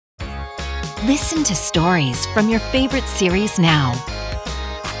Listen to stories from your favorite series now.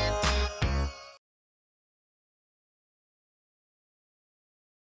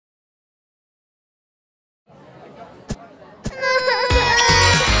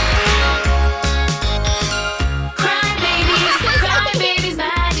 Crime babies,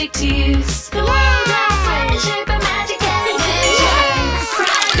 magic to use. The world of friendship and magic adventure.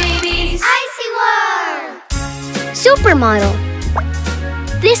 Crime babies, Icy World! Supermodel.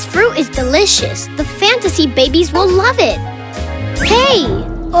 This fruit is delicious. The fantasy babies will love it. Hey!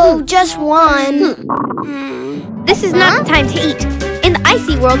 Oh, just one. This is not the time to eat. In the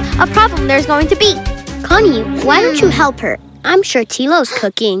icy world, a problem there's going to be. Connie, why don't you help her? I'm sure Tilo's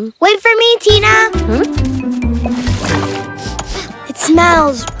cooking. Wait for me, Tina. It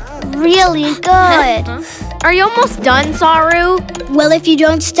smells really good. Are you almost done, Saru? Well, if you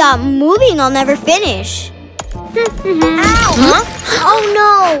don't stop moving, I'll never finish. Ow! Oh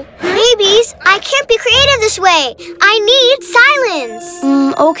no! Babies, I can't be creative this way. I need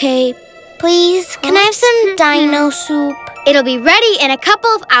silence. Okay. Please, can I have some dino soup? It'll be ready in a couple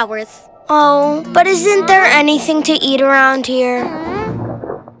of hours. Oh, but isn't there anything to eat around here?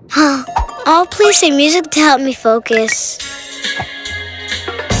 I'll play some music to help me focus.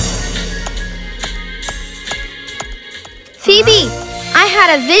 Phoebe, I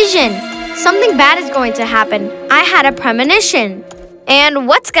had a vision. Something bad is going to happen. I had a premonition. And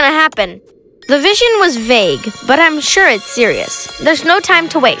what's gonna happen? The vision was vague, but I'm sure it's serious. There's no time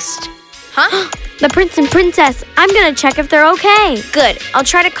to waste. Huh? The prince and princess. I'm gonna check if they're okay. Good. I'll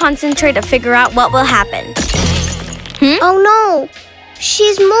try to concentrate to figure out what will happen. Oh no!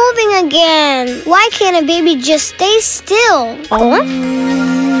 She's moving again. Why can't a baby just stay still?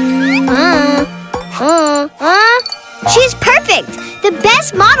 She's perfect! The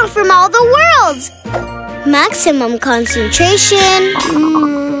best model from all the worlds! Maximum concentration.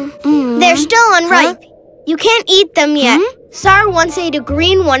 They're still unripe. You can't eat them yet. Sar wants to eat a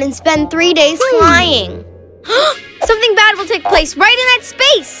green one and spend 3 days flying. Something bad will take place right in that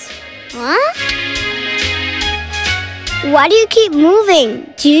space. Why do you keep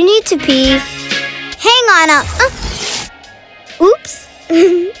moving? Do you need to pee? Hang on Oops.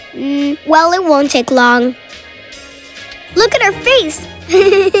 Well, it won't take long. Look at her face.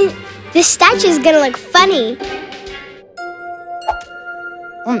 This statue's gonna look funny.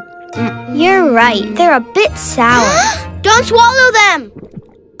 You're right. They're a bit sour. Don't swallow them!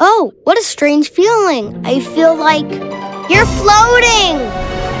 Oh, what a strange feeling. I feel like you're floating.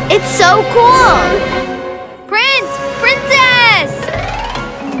 It's so cool. Princess!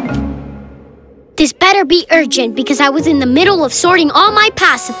 This better be urgent because I was in the middle of sorting all my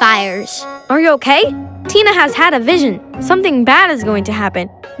pacifiers. Are you okay? Tina has had a vision. Something bad is going to happen.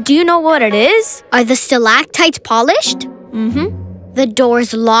 Do you know what it is? Are the stalactites polished? The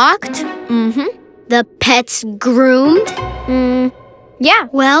doors locked? The pets groomed? Yeah.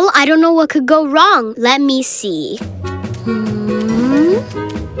 Well, I don't know what could go wrong. Let me see.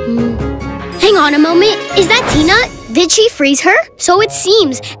 Hang on a moment. Is that Tina? Did she freeze her? So it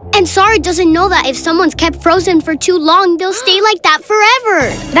seems. And Sarah doesn't know that if someone's kept frozen for too long, they'll stay like that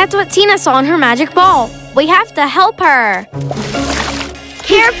forever. That's what Tina saw in her magic ball. We have to help her.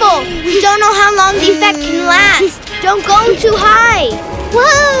 Careful! We don't know how long the effect can last. Don't go too high.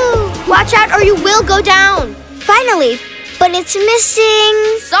 Whoa! Watch out or you will go down. Finally, but it's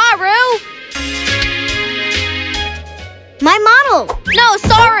missing... Saru! my model. No,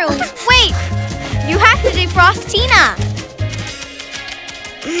 Saru! Wait! You have to defrost Tina.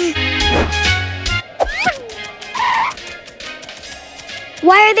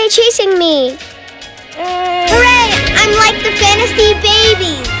 Why are they chasing me? Hooray! I'm like the fantasy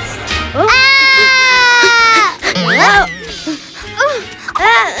babies.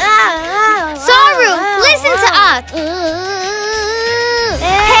 Saru, listen to us.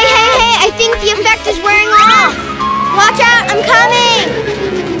 Hey, I think the effect is wearing off. Watch out, I'm coming.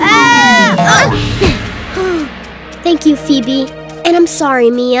 Thank you, Phoebe. And I'm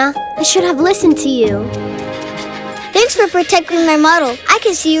sorry, Mia. I should have listened to you. Thanks for protecting my model. I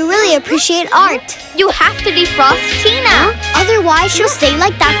can see you really appreciate art. You have to defrost Tina. Otherwise, she'll stay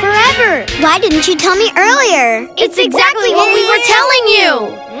like that forever. Why didn't you tell me earlier? It's exactly what we were telling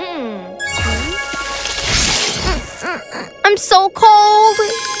you. I'm so cold.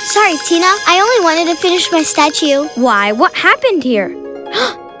 Sorry, Tina. I only wanted to finish my statue. Why? What happened here?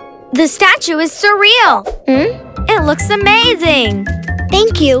 The statue is surreal. It looks amazing.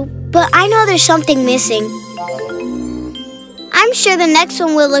 Thank you, but I know there's something missing. I'm sure the next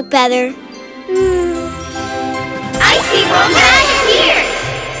one will look better. Icy World Magic here!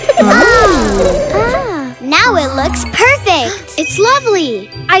 Now it looks perfect. It's lovely.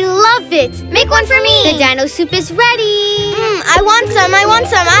 I love it. Make one for me. The dino soup is ready. I want some.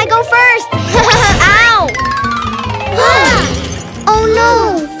 I go first. Ow! Oh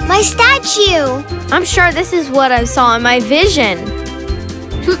no, my statue. I'm sure this is what I saw in my vision.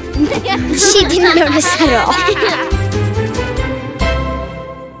 She didn't notice at all.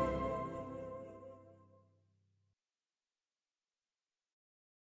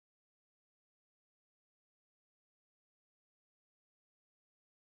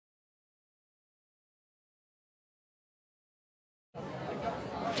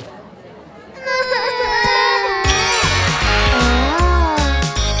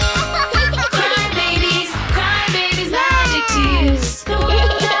 Crybabies, magic tears. The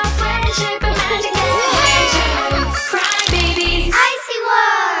world of friendship and magic adventures. Crybabies. Icy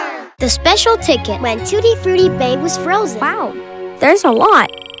World. The special ticket when Tutti Frutti Bay was frozen. Wow, there's a lot.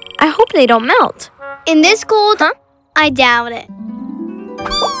 I hope they don't melt. In this cold? Huh? I doubt it.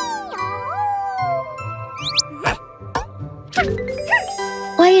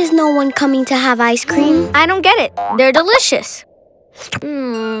 Why is no one coming to have ice cream? I don't get it. They're delicious.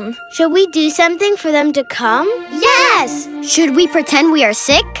 Should we do something for them to come? Yes! Should we pretend we are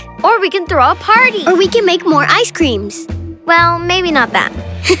sick? Or we can throw a party. Or we can make more ice creams. Well, maybe not that.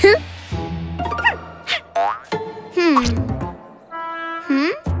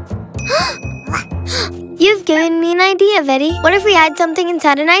 You've given me an idea, Betty. What if we had something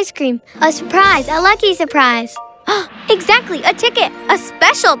inside an ice cream? A surprise, a lucky surprise. Exactly, a ticket. A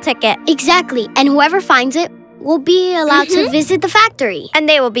special ticket. Exactly, and whoever finds it will be allowed to visit the factory. And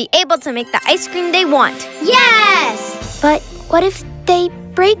they will be able to make the ice cream they want. Yes! But what if they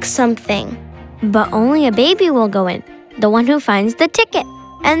break something? But only a baby will go in. The one who finds the ticket.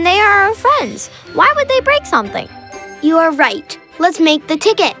 And they are our friends. Why would they break something? You are right. Let's make the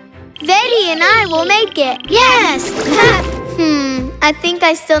ticket. Betty and I will make it. Yes! I think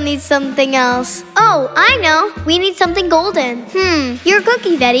I still need something else. Oh, I know. We need something golden. Your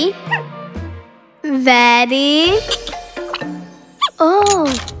cookie, Betty. Betty? Oh.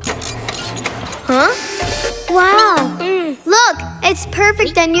 Huh? Wow. Look, it's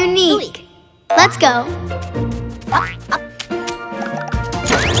perfect and unique. Let's go.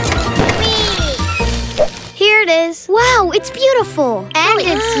 Here it is. Wow, it's beautiful. And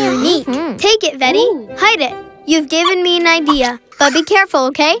it's unique. Take it, Betty. Hide it. You've given me an idea. But be careful,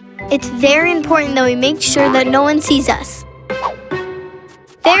 okay? It's very important that we make sure that no one sees us.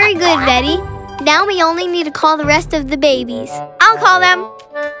 Very good, Betty. Now we only need to call the rest of the babies. I'll call them.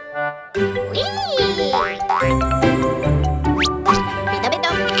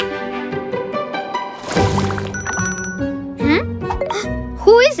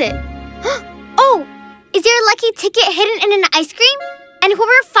 Who is it? Oh, is there a lucky ticket hidden in an ice cream? And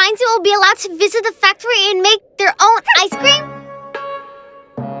whoever finds it will be allowed to visit the factory and make their own ice cream?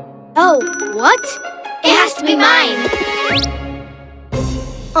 Oh, what? It has to be mine.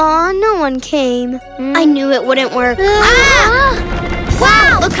 Aw, no one came. I knew it wouldn't work.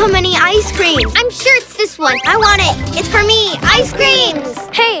 Wow, look how many ice creams. I'm sure it's this one. I want it. It's for me. Ice creams.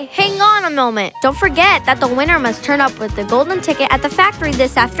 Hey, hang on a moment. Don't forget that the winner must turn up with the golden ticket at the factory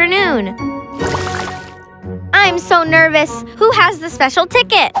this afternoon. I'm so nervous. Who has the special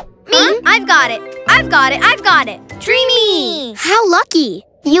ticket? Me. I've got it. I've got it. I've got it. Dreamy. How lucky.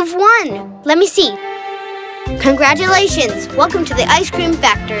 You've won. Let me see. Congratulations. Welcome to the ice cream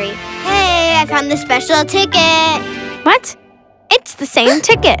factory. Hey, I found the special ticket. What? It's the same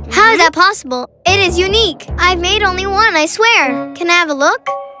ticket. How is that possible? It is unique. I've made only one, I swear. Can I have a look?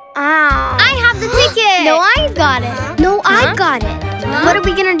 I have the ticket. No, I've got it. No, I've got it. What are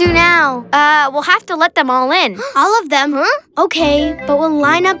we gonna do now? We'll have to let them all in. All of them? Okay, but we'll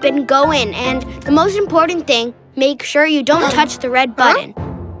line up and go in. And the most important thing, make sure you don't touch the red button.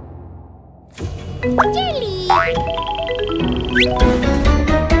 Jelly.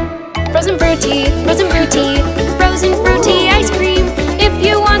 Frozen fruity, frozen fruity, frozen fruity ice cream. If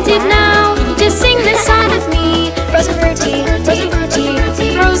you want it now, just sing this song with me. Frozen fruity,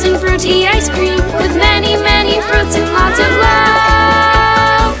 frozen fruity ice cream with many, many fruits and lots of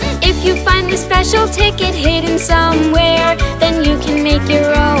love. If you find the special ticket hidden somewhere, then you can make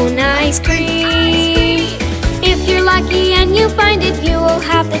your own ice cream. If you're lucky and you find it, you will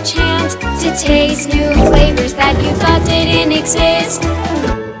have the chance to taste new flavors that you thought didn't exist.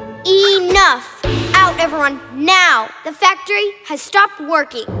 Enough! Out, everyone, now! The factory has stopped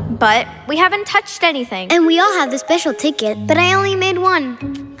working. But we haven't touched anything. And we all have the special ticket, but I only made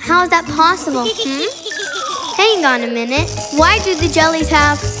one. How is that possible? Hang on a minute. Why do the jellies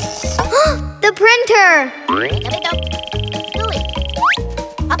have... the printer!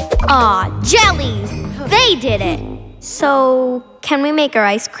 Aw, jellies! They did it. So, can we make our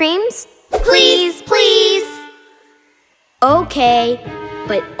ice creams? Please, please. Okay,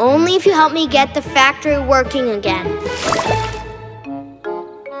 but only if you help me get the factory working again.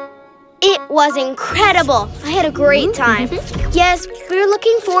 It was incredible. I had a great time. Yes, we were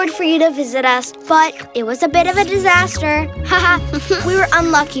looking forward for you to visit us, but it was a bit of a disaster. Haha, we were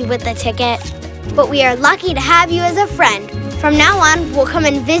unlucky with the ticket. But we are lucky to have you as a friend. From now on, we'll come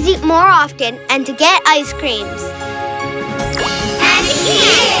and visit more often and to get ice creams. And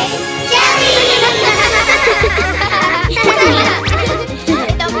kids! Jelly!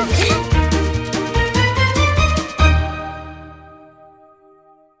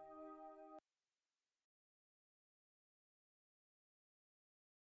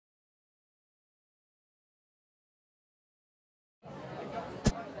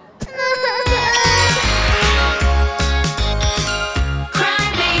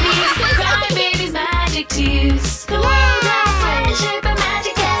 Crybabies, magic tears. The world of friendship and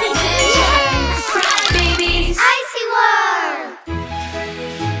magic adventures. Crybabies, Icy World.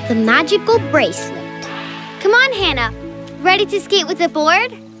 The magical bracelet. Come on, Hannah. Ready to skate with the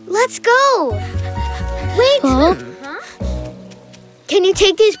board? Let's go. Wait. Huh? Can you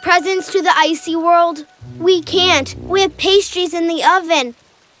take these presents to the icy world? We can't. We have pastries in the oven.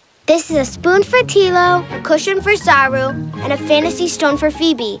 This is a spoon for Tilo, a cushion for Saru, and a fantasy stone for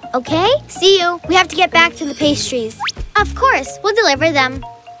Phoebe, okay? See you. We have to get back to the pastries. Of course. We'll deliver them.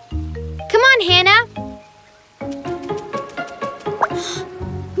 Come on, Hannah.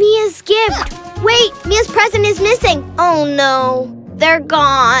 Mia's gift. Wait, Mia's present is missing. Oh, no. They're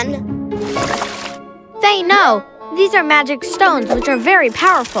gone. They know. These are magic stones, which are very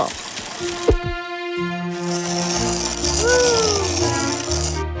powerful.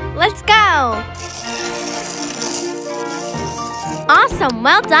 Let's go! Awesome,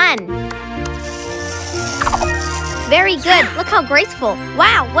 well done! Very good, look how graceful.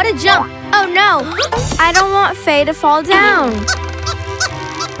 Wow, what a jump! Oh no, I don't want Faye to fall down.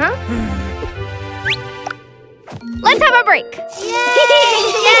 Huh? Let's have a break!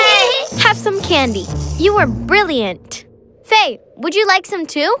 Yay! Have some candy. You were brilliant. Faye, would you like some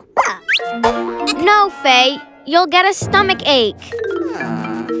too? No, Faye, you'll get a stomach ache.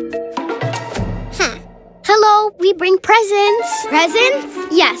 Hello, we bring presents. Presents?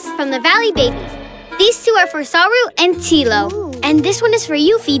 Yes, from the Valley Babies. These two are for Saru and Tilo. Ooh. And this one is for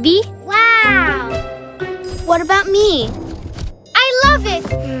you, Phoebe. Wow. What about me? I love it.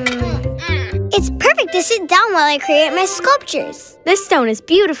 It's perfect to sit down while I create my sculptures. This stone is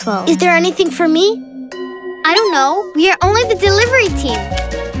beautiful. Is there anything for me? I don't know. We are only the delivery team.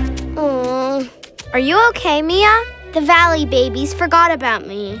 Are you okay, Mia? The Valley Babies forgot about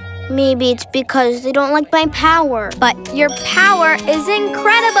me. Maybe it's because they don't like my power. But your power is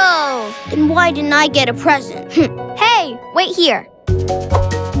incredible! Then why didn't I get a present? Hey, wait here.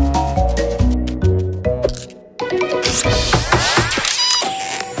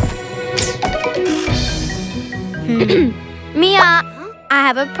 Mia, I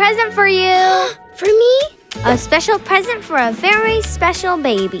have a present for you. For me? A special present for a very special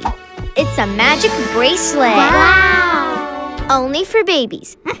baby. It's a magic bracelet. Wow! Only for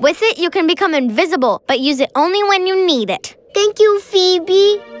babies. With it, you can become invisible, but use it only when you need it. Thank you,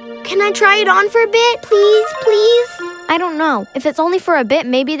 Phoebe. Can I try it on for a bit, please, please? I don't know. If it's only for a bit,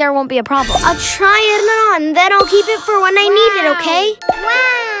 maybe there won't be a problem. I'll try it on, then I'll keep it for when I need it, okay?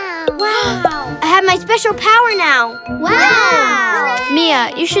 Wow! Wow! I have my special power now. Wow!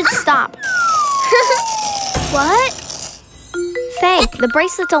 Mia, you should stop. What? Faye, the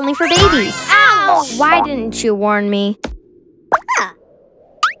bracelet's only for babies. Ouch! Why didn't you warn me?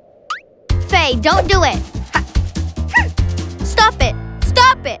 Faye, don't do it. Stop it.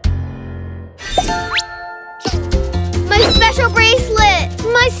 Stop it. My special bracelet.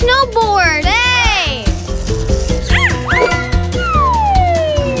 My snowboard. Faye!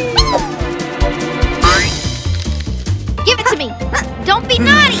 Give it to me. Don't be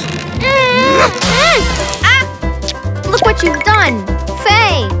naughty. Look what you've done.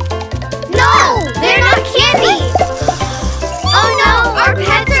 Faye. No, they're not candy. Oh no, our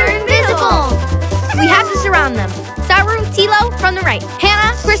pets are invisible. We have to surround them. Saru, Tilo from the right.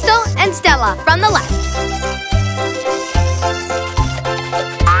 Hannah, Crystal, and Stella from the left.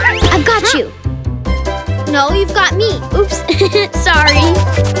 I've got you. No, you've got me. Oops, sorry.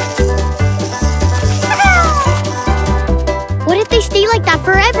 What if they stay like that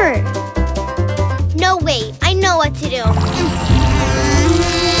forever? No, wait, I know what to do.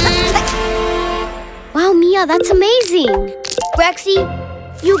 Wow, Mia, that's amazing. Rexy,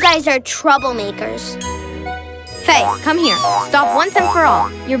 you guys are troublemakers. Faye, come here. Stop once and for all.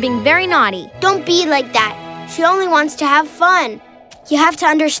 You're being very naughty. Don't be like that. She only wants to have fun. You have to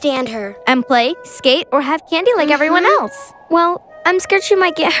understand her. And play, skate, or have candy like everyone else. Well, I'm scared she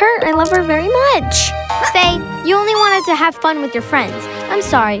might get hurt. I love her very much. Faye, you only wanted to have fun with your friends. I'm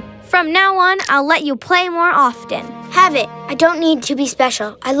sorry. From now on, I'll let you play more often. Have it. I don't need to be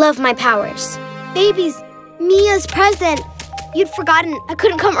special. I love my powers. Babies, Mia's present. You'd forgotten. I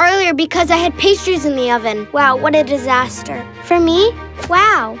couldn't come earlier because I had pastries in the oven. Wow, what a disaster. For me?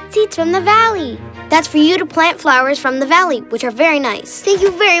 Wow, seeds from the valley. That's for you to plant flowers from the valley, which are very nice. Thank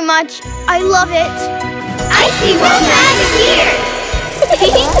you very much. I love it. Icy World Magic here!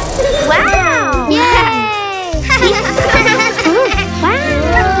 Wow! Yay!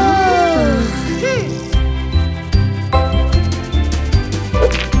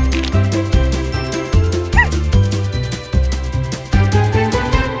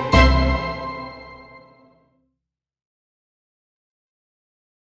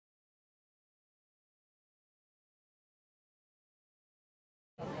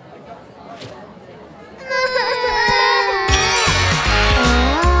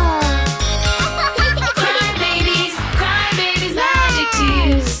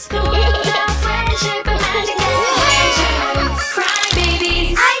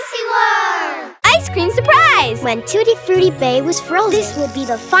 When Tutti Frutti Bay was frozen. This will be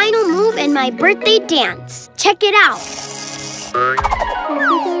the final move in my birthday dance. Check it out.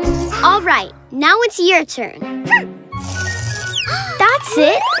 All right, now it's your turn. That's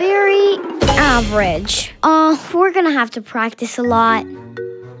it. Very average. We're gonna have to practice a lot.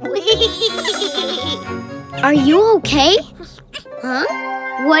 Are you okay? Huh?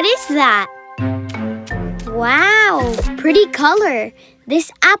 What is that? Wow, pretty color.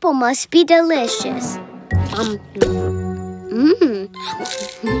 This apple must be delicious.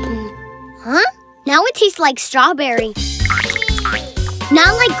 Huh? Now it tastes like strawberry.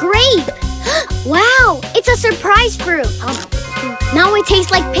 Not like grape. Wow, it's a surprise fruit. Now it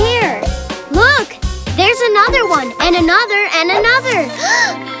tastes like pear. Look, there's another one, and another, and another.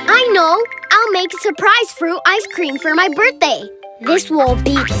 I know. I'll make a surprise fruit ice cream for my birthday. This will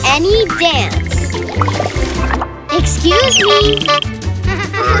beat any dance. Excuse me.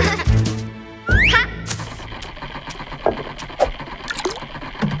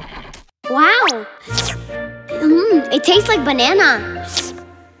 Wow. It tastes like banana.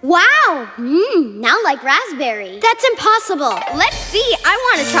 Wow. Now like raspberry. That's impossible. Let's see. I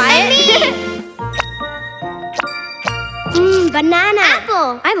want to try it. Banana.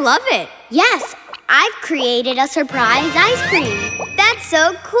 Apple. I love it. Yes, I've created a surprise ice cream. That's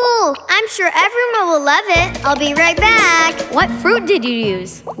so cool. I'm sure everyone will love it. I'll be right back. What fruit did you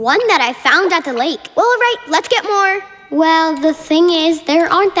use? One that I found at the lake. Well, all right, let's get more. Well, the thing is,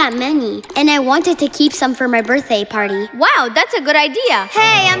 there aren't that many. And I wanted to keep some for my birthday party. Wow, that's a good idea.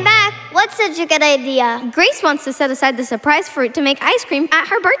 Hey, I'm back. What's such a good idea? Grace wants to set aside the surprise fruit to make ice cream at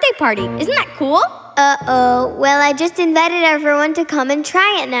her birthday party. Isn't that cool? Uh-oh. Well, I just invited everyone to come and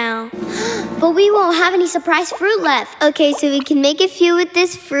try it now. But we won't have any surprise fruit left. Okay, so we can make a few with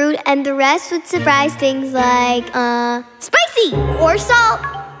this fruit and the rest with surprise things like, spicy or salt.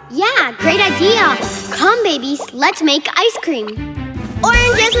 Yeah, great idea. Come, babies, let's make ice cream.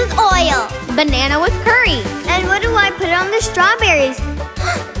 Oranges with oil. Banana with curry. And what do I put on the strawberries?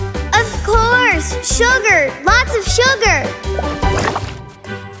 Of course, sugar. Lots of sugar.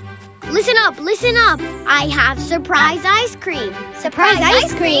 Listen up, listen up. I have surprise ice cream. Surprise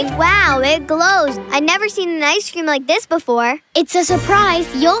ice cream? Wow, it glows. I've never seen an ice cream like this before. It's a surprise,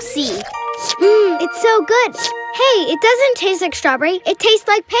 you'll see. It's so good. Hey, it doesn't taste like strawberry. It tastes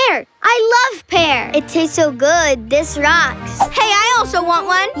like pear. I love pear. It tastes so good. This rocks. Hey, I also want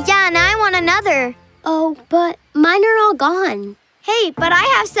one. Yeah, and I want another. Oh, but mine are all gone. Hey, but I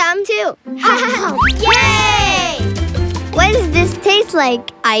have some too. Yay! What does this taste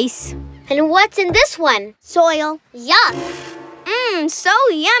like? Ice. And what's in this one? Soil. Yuck. So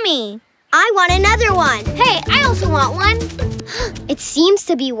yummy. I want another one. Hey, I also want one. It seems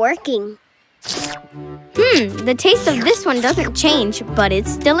to be working. The taste of this one doesn't change, but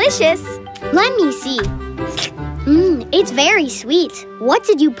it's delicious. Let me see. It's very sweet. What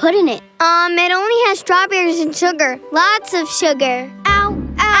did you put in it? It only has strawberries and sugar. Lots of sugar. Ow,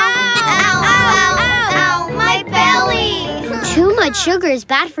 ow, ow, ow, ow, my belly. Too much sugar is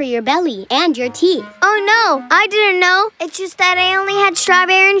bad for your belly and your teeth. Oh no, I didn't know. It's just that I only had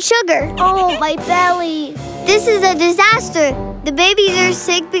strawberry and sugar. Oh, my belly. This is a disaster. The babies are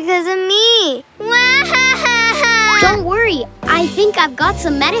sick because of me. Don't worry. I think I've got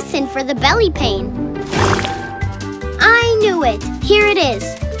some medicine for the belly pain. I knew it. Here it is.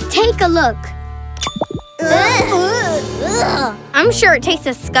 Take a look. I'm sure it tastes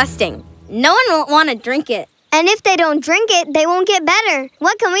disgusting. No one will want to drink it. And if they don't drink it, they won't get better.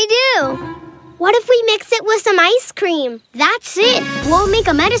 What can we do? What if we mix it with some ice cream? That's it. We'll make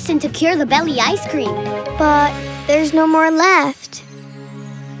a medicine to cure the belly ice cream. But there's no more left.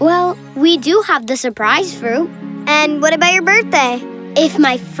 Well, we do have the surprise fruit. And what about your birthday? If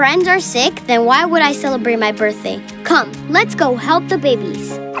my friends are sick, then why would I celebrate my birthday? Come, let's go help the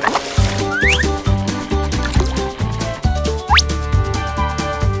babies.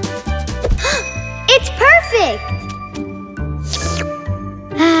 It's perfect!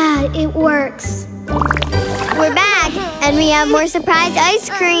 Ah, it works. We're back, and we have more surprise ice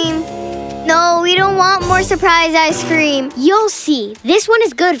cream. No, we don't want more surprise ice cream. You'll see. This one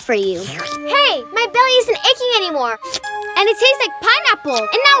is good for you. Hey, my belly isn't aching anymore. And it tastes like pineapple,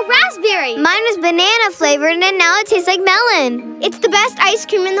 and now raspberry. Mine was banana flavored, and now it tastes like melon. It's the best ice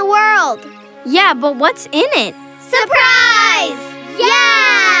cream in the world. Yeah, but what's in it? Surprise!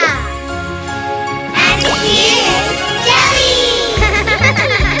 Yeah! And here's jelly!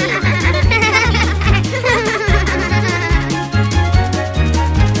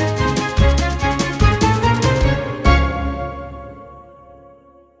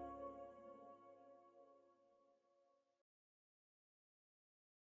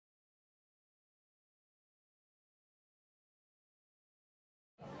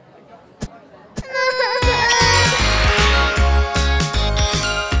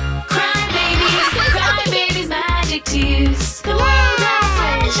 Cry babies, magic tears. The world of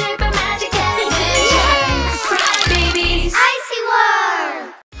friendship and magic adventures. Cry babies. Icy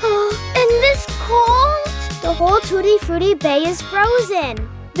World! Oh, and this cold? The whole Tutti Frutti Bay is frozen.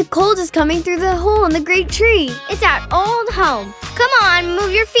 The cold is coming through the hole in the great tree. It's our old home. Come on,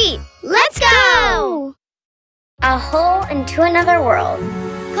 move your feet. Let's go! A hole into another world.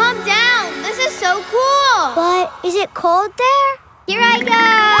 Calm down. This is so cool. But is it cold there? Here I go.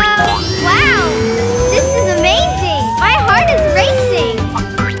 Wow, this is amazing. My heart is racing.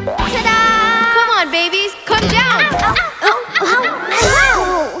 Ta-da! Come on, babies. Come down.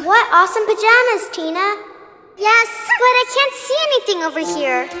 Wow! What awesome pajamas, Tina. Yes, but I can't see anything over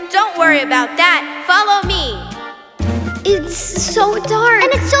here. Don't worry about that. Follow me. It's so dark.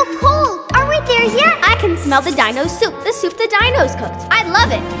 And it's so cold. Are we there yet? I can smell the dino soup. The soup the dinos cooked. I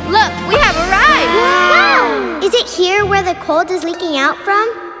love it. Look, we have arrived. Wow! Is it here where the cold is leaking out from?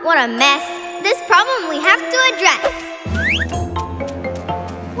 What a mess. This problem we have to address.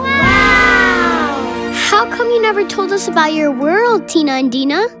 Wow! How come you never told us about your world, Tina and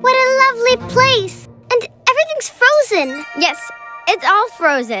Dina? What a lovely place. And everything's frozen. Yes, it's all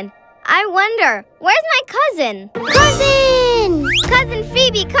frozen. I wonder, where's my cousin? Cousin! Cousin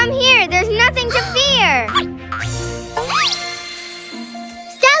Phoebe, come here. There's nothing to fear.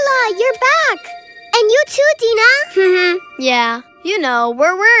 Stella, you're back. And you too, Dina. Yeah, you know,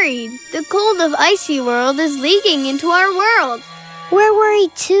 we're worried. The cold of Icy World is leaking into our world. We're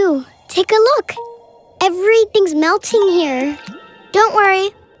worried too. Take a look. Everything's melting here. Don't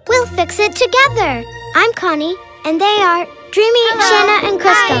worry, we'll fix it together. I'm Connie, and they are Dreamy, Shanna, and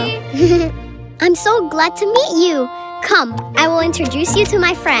Crystal. I'm so glad to meet you. Come, I will introduce you to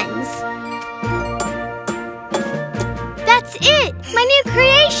my friends. That's it! My new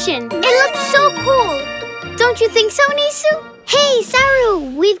creation! It looks so cool! Don't you think so, Nisu? Hey,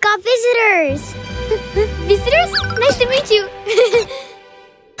 Saru! We've got visitors! Visitors? Nice to meet you.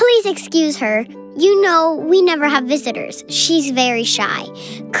 Please excuse her. You know, we never have visitors. She's very shy.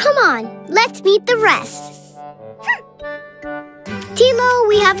 Come on, let's meet the rest. Tilo,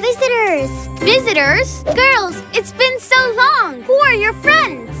 we have visitors. Visitors? Girls, it's been so long. Who are your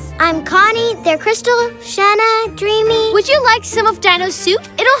friends? I'm Connie, they're Crystal, Shanna, Dreamy. Would you like some of Dino's soup?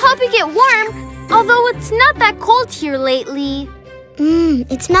 It'll help you get warm. Although it's not that cold here lately.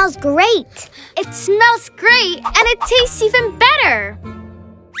 It smells great. It smells great, and it tastes even better.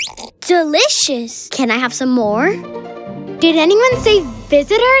 Delicious. Can I have some more? Did anyone say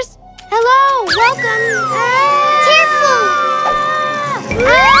visitors? Hello, welcome.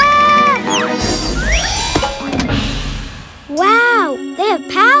 Wow, they have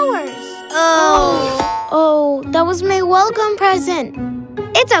powers. Oh, that was my welcome present.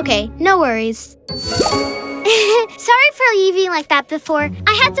 It's okay, no worries. Sorry for leaving like that before.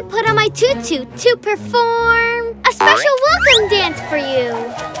 I had to put on my tutu to perform a special welcome dance for you.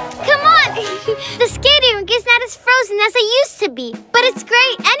 Come on! The skating rink is not as frozen as it used to be, but it's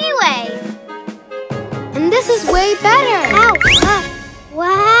great anyway. And this is way better. Ow!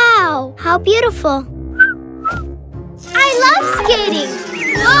 Wow! How beautiful. I love skating!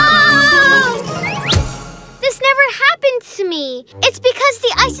 Whoa! This never happened to me. It's because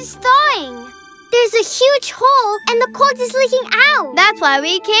the ice is thawing. There's a huge hole and the cold is leaking out. That's why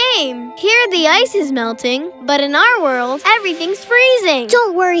we came. Here the ice is melting, but in our world, everything's freezing.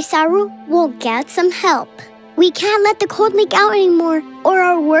 Don't worry, Saru. We'll get some help. We can't let the cold leak out anymore, or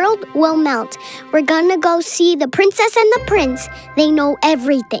our world will melt. We're gonna go see the princess and the prince. They know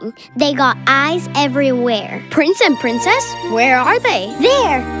everything. They got eyes everywhere. Prince and princess? Where are they?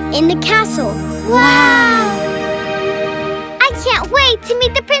 There, in the castle. Wow! I can't wait to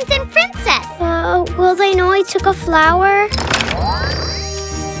meet the prince and princess. Will they know I took a flower?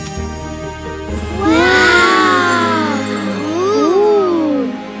 Wow!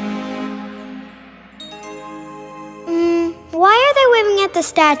 Ooh. Why are they waving at the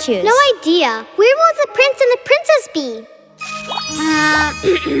statues? No idea. Where will the prince and the princess be?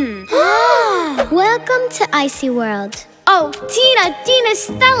 Welcome to Icy World. Oh, Tina, Dina,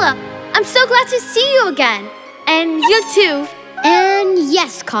 Stella. I'm so glad to see you again. And you too. And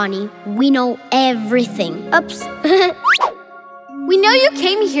yes, Connie, we know everything. Oops. We know you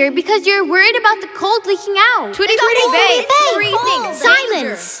came here because you're worried about the cold leaking out. Tweety Bay, it's freezing.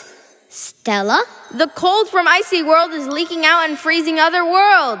 Silence. Stella? The cold from Icy World is leaking out and freezing other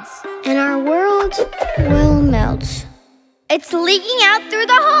worlds. And our world will melt. It's leaking out through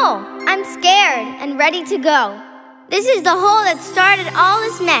the hole. I'm scared and ready to go. This is the hole that started all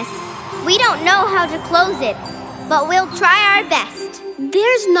this mess. We don't know how to close it, but we'll try our best.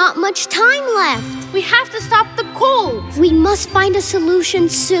 There's not much time left. We have to stop the cold. We must find a solution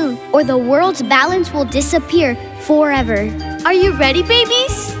soon, or the world's balance will disappear forever. Are you ready,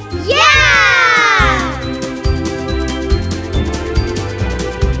 babies? Yeah!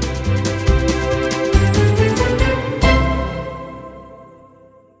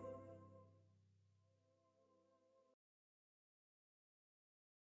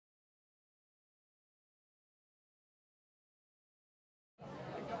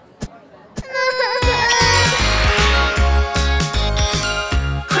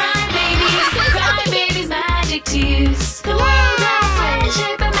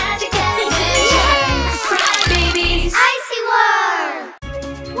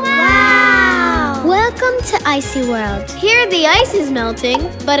 To Icy World. Here the ice is melting,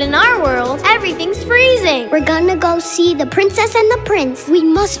 but in our world, everything's freezing. We're gonna go see the princess and the prince. We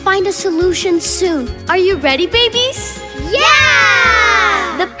must find a solution soon. Are you ready, babies?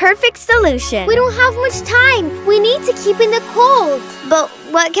 Yeah! The perfect solution. We don't have much time. We need to keep in the cold. But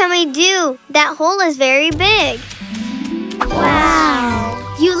what can we do? That hole is very big. Wow.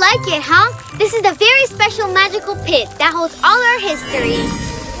 You like it, huh? This is a very special magical pit that holds all our history.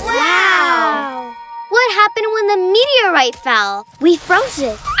 Wow! What happened when the meteorite fell? We froze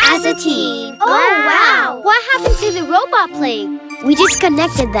it as a team. Oh, wow! What happened to the robot plague? We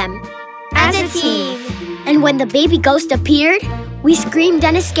disconnected them As a team. And when the baby ghost appeared, we screamed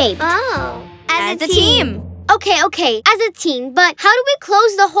and escaped. Oh, as a team. Okay, as a team, but how do we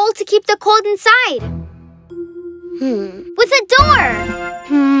close the hole to keep the cold inside? With a door.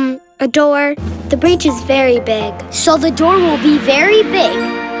 A door. The breach is very big. So the door will be very big.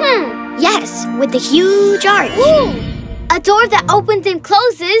 Yes, with a huge arch. Ooh. A door that opens and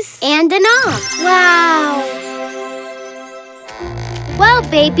closes. And a knob. Wow. Well,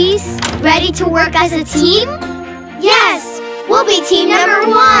 babies, ready to work as a team? Yes, we'll be team number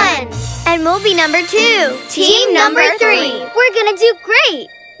 1. And we'll be number 2. Team number 3. We're gonna do great.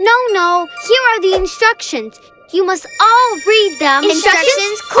 No, here are the instructions. You must all read them.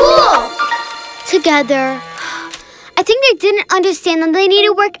 Instructions? Cool. Together. I think they didn't understand that they need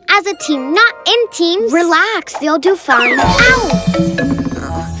to work as a team, not in teams. Relax, they'll do fine. Ow!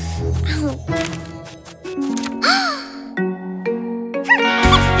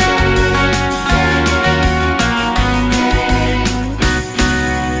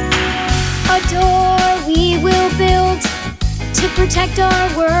 A door we will build to protect our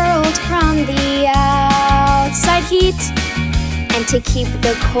world from the outside heat. And to keep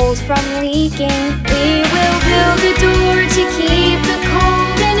the cold from leaking, we will build a door to keep the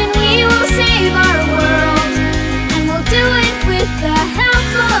cold in, and we will save our world. And we'll do it with the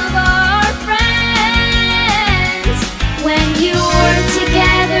help of our friends. When you work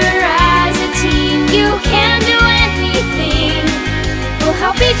together as a team, you can do anything. We'll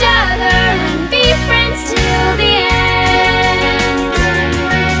help each other and be friends till the end.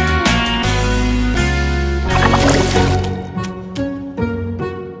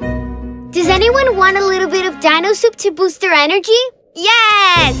 Does anyone want a little bit of dino soup to boost their energy?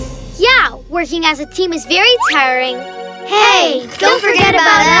 Yes! Yeah, working as a team is very tiring. Hey, don't forget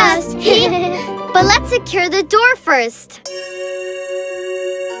about us. But let's secure the door first.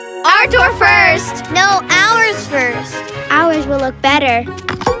 Our door first! No, ours first. Ours will look better.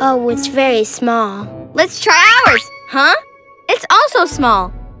 Oh, it's very small. Let's try ours! Huh? It's also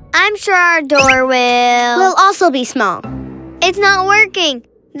small. I'm sure our door will also be small. It's not working.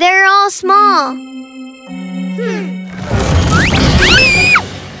 They're all small.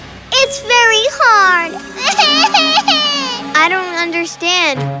 It's very hard. I don't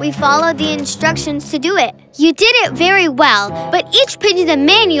understand. We followed the instructions to do it. You did it very well, but each page of the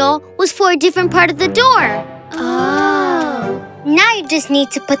manual was for a different part of the door. Oh. Now you just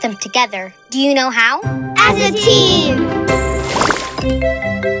need to put them together. Do you know how? As a team.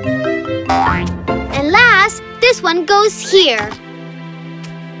 And last, this one goes here.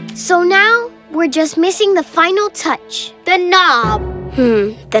 So now, we're just missing the final touch. The knob.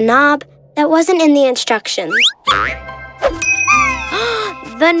 The knob? That wasn't in the instructions.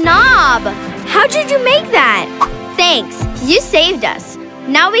 The knob! How did you make that? Thanks, you saved us.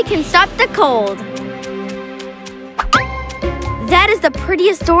 Now we can stop the cold. That is the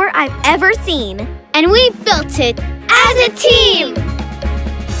prettiest door I've ever seen. And we built it as a team!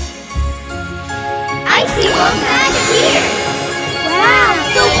 I see one magic tears! Wow,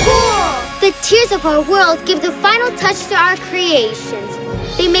 so cool! The tears of our world give the final touch to our creations.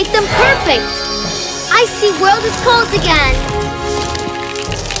 They make them perfect. I see world is cold again.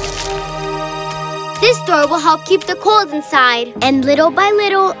 This door will help keep the cold inside. And little by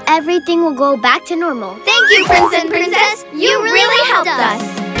little, everything will go back to normal. Thank you, Prince and Princess. You really helped us.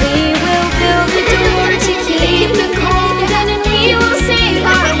 We will build the door to keep the cold, and we will save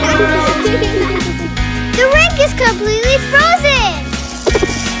our world. The rink is completely frozen.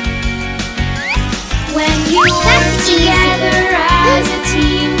 When you work together as a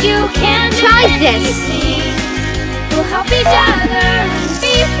team, you can do Try this. anything. We'll help each other and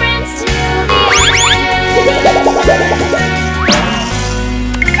be friends till the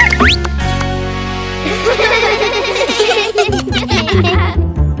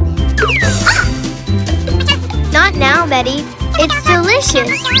Not now, Betty. It's delicious.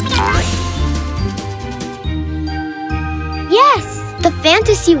 Yes, the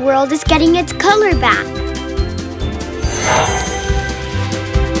fantasy world is getting its color back.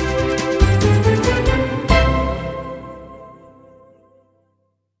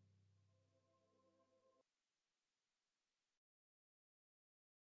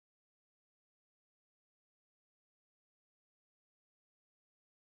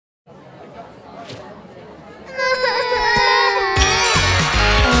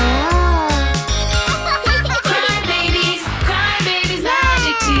 Crybabies,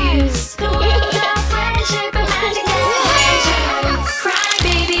 magic tears. Cool down friendship and magic emotions.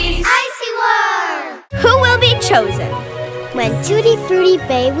 Crybabies, Icy World! Who will be chosen? When Tutti Frutti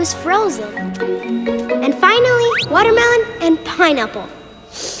Bay was frozen. And finally, watermelon and pineapple.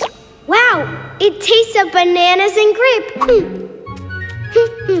 Wow, it tastes of bananas and grape.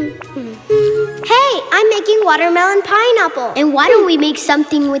 Hey, I'm making watermelon pineapple. And why don't we make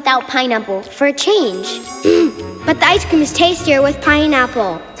something without pineapple for a change? But the ice cream is tastier with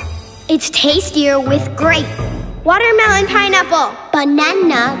pineapple. It's tastier with grape. Watermelon pineapple.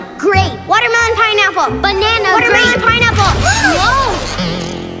 Banana, grape. Watermelon pineapple. Banana, watermelon grape. Pineapple.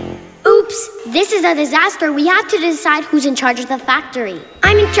 Whoa! Oops, this is a disaster. We have to decide who's in charge of the factory.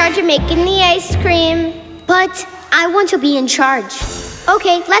 I'm in charge of making the ice cream. But I want to be in charge.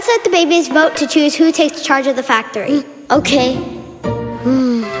 Okay, let's let the babies vote to choose who takes charge of the factory. Okay.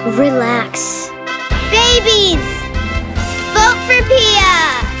 Relax. Babies! Vote for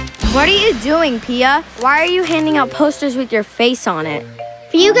Pia! What are you doing, Pia? Why are you handing out posters with your face on it?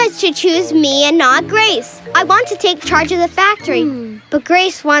 For you guys to choose me and not Grace. I want to take charge of the factory. But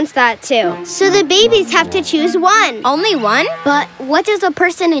Grace wants that too. So the babies have to choose one. Only one? But what does a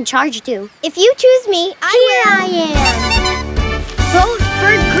person in charge do? If you choose me, I am. Vote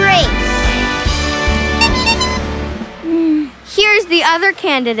for Grace. Here's the other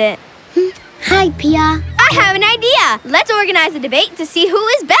candidate. Hi, Pia. I have an idea. Let's organize a debate to see who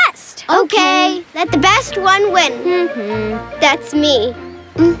is best. Okay. Let the best one win. That's me.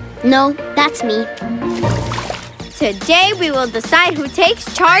 No, that's me. Today we will decide who takes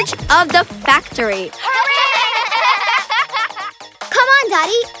charge of the factory. Come on,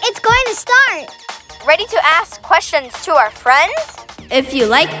 Daddy. It's going to start. Ready to ask questions to our friends? If you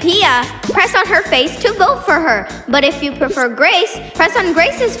like Pia, press on her face to vote for her. But if you prefer Grace, press on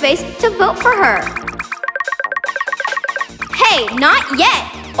Grace's face to vote for her. Hey, not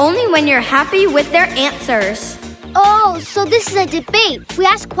yet. Only when you're happy with their answers. Oh, so this is a debate. We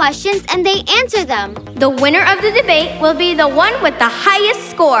ask questions and they answer them. The winner of the debate will be the one with the highest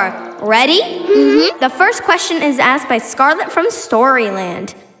score. Ready? The first question is asked by Scarlett from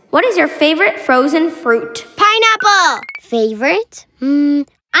Storyland. What is your favorite frozen fruit? Pineapple! Favorite?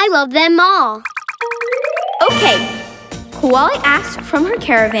 I love them all. Okay. Koali asked from her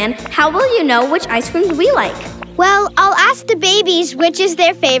caravan, how will you know which ice creams we like? Well, I'll ask the babies which is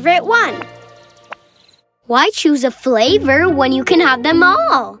their favorite one. Why choose a flavor when you can have them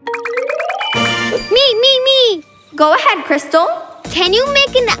all? Me! Go ahead, Crystal. Can you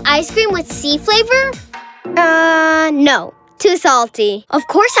make an ice cream with sea flavor? No. Too salty. Of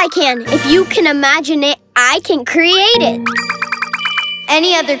course I can. If you can imagine it, I can create it.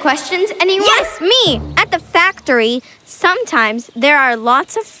 Any other questions, anyone? Yes, me! At the factory, sometimes there are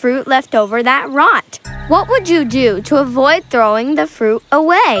lots of fruit left over that rot. What would you do to avoid throwing the fruit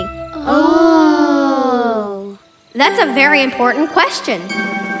away? Oh. That's a very important question.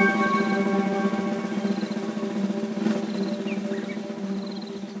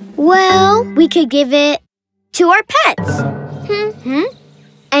 Well, we could give it to our pets.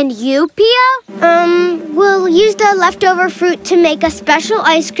 And you, Pia? We'll use the leftover fruit to make a special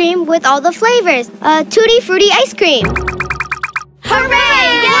ice cream with all the flavors. Tutti Frutti ice cream.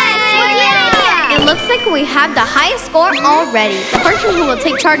 Hooray! Yes! Yeah! It looks like we have the highest score already. The person who will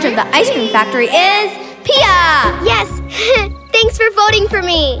take charge of the ice cream factory is Pia! Yes! Thanks for voting for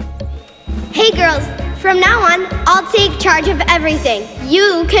me. Hey, girls. From now on, I'll take charge of everything.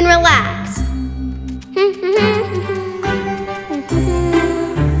 You can relax.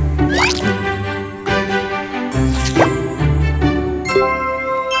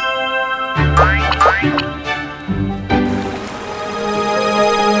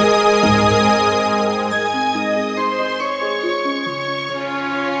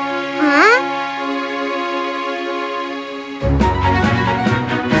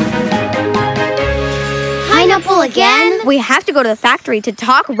 Pineapple again? We have to go to the factory to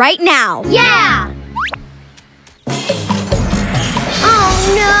talk right now. Yeah! Oh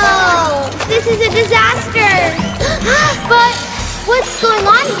no! This is a disaster! But what's going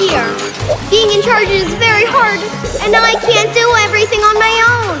on here? Being in charge is very hard, and I can't do everything on my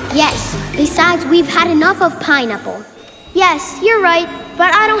own. Yes, besides we've had enough of pineapple. Yes, you're right,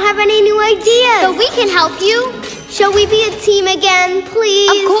 but I don't have any new ideas. So we can help you. Shall we be a team again,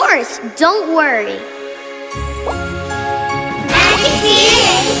 please? Of course, don't worry.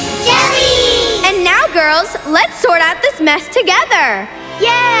 Jelly! And now, girls, let's sort out this mess together.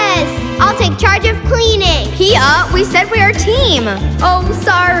 Yes! I'll take charge of cleaning. Pia, we said we're a team. Oh,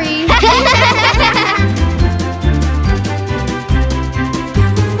 sorry.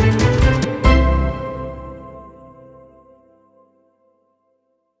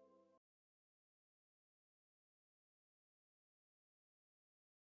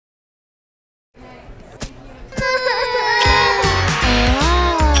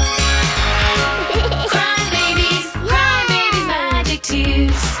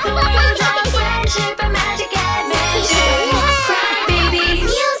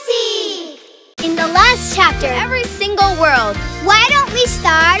 Chapter. Every single world. Why don't we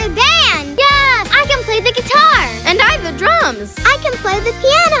start a band? Yes, I can play the guitar. And I the drums. I can play the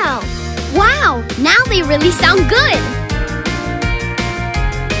piano. Wow, now they really sound good.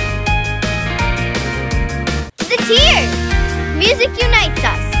 The Tears. Music Unites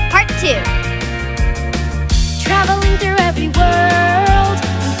Us, Part 2. Traveling through every world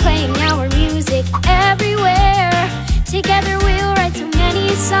and playing our music everywhere. Together we'll write so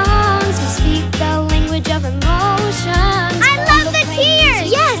many songs. We speak the language of emotions. I love the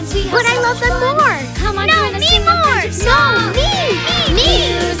Tears! Yes, but I love them more. Come on, no, me more. No, me.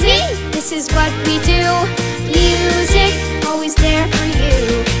 This is what we do. Music, always there for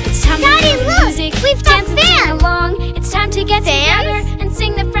you. It's time Daddy, to play look, music. we've got dance and sing along. It's time to get together and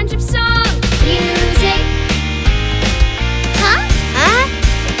sing the friendship song. Music. Huh?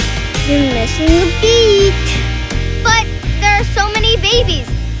 You're missing a beat. But there are so many babies.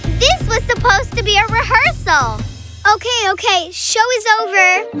 This was supposed to be a rehearsal. Okay. Show is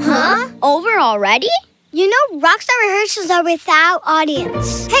over. Huh? Over already? You know, Rockstar rehearsals are without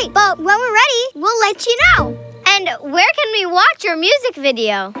audience. Hey, but when we're ready, we'll let you know. And where can we watch your music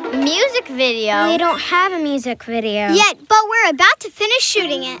video? Music video? We don't have a music video yet, but we're about to finish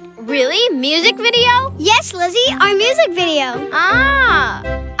shooting it. Really? Music video? Yes, Lizzie, our music video. Ah,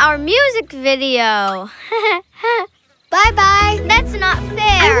 our music video. Bye-bye. That's not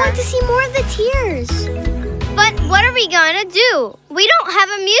fair. I want to see more of the Tears. But what are we going to do? We don't have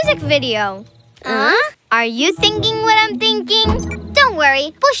a music video. Huh? Are you thinking what I'm thinking? Don't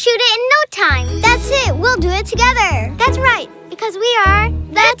worry, we'll shoot it in no time. That's it, we'll do it together. That's right, because we are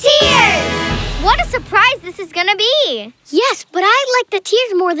the Tears. What a surprise this is going to be. Yes, but I like the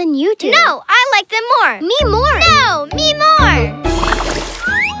Tears more than you two. No, I like them more. Me more. No, me more.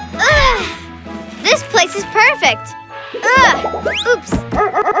 place is perfect. Ugh! Oops.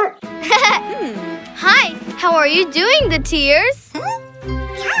 Hi, how are you doing, the Tears?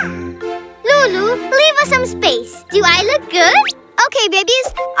 Lulu, leave us some space. Do I look good? Okay,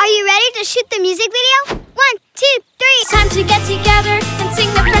 babies, are you ready to shoot the music video? 1, 2, 3. It's time to get together and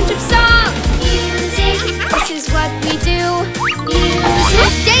sing the friendship song. Music, this is what we do. Music.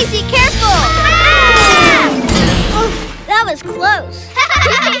 Daisy, careful! Oof, that was close.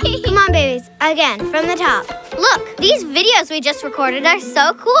 Come on, babies, again, from the top. Look, these videos we just recorded are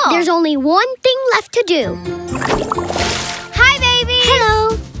so cool. There's only one thing left to do. Hi, babies!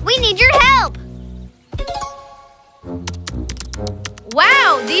 Hello. We need your help.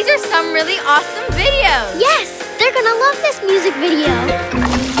 Wow, these are some really awesome videos. Yes, they're gonna love this music video.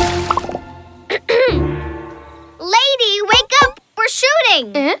 Lady, wake up! We're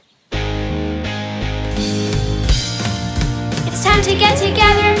shooting! It's time to get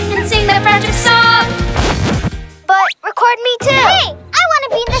together and sing the friendship song. But record me too. Hey, I want to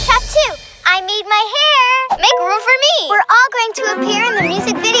be in the shot too. I made my hair. Make room for me. We're all going to appear in the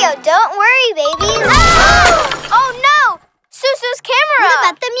music video. Don't worry, babies. Oh no! Susu's camera! What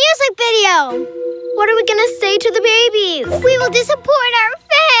about the music video? What are we going to say to the babies? We will disappoint our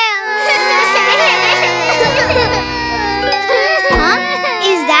fans. Huh?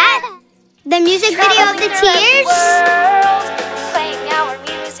 Is that the music video of the Tears? Playing our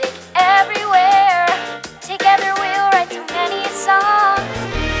music everywhere. Together we'll write so many songs.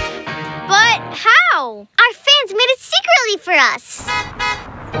 But how? Our fans made it secretly for us.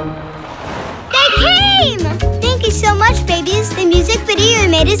 They came! Thank you so much, babies. The music video you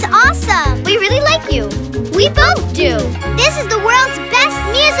made is awesome. We really like you. We both do. This is the world's best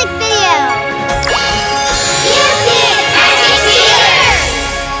music video. Music Magic Tears!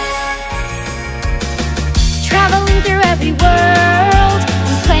 Traveling through every world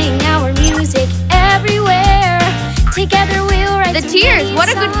and playing our music everywhere. Together we'll write The Tears, what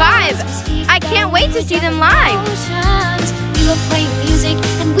a good vibe. I can't wait to see them live. We love playing music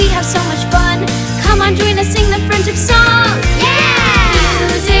and we have so much fun. Come on, join us, sing the friendship song. Yeah!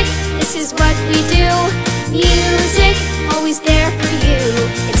 Music, this is what we do. Music, always there for you.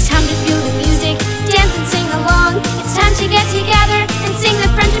 It's time to feel the music, dance and sing along. It's time to get together and sing the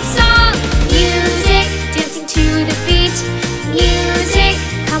friendship song. Music, dancing to the beat. Music,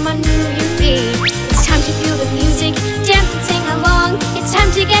 come on, move your feet. It's time to feel the music, dance and sing along. It's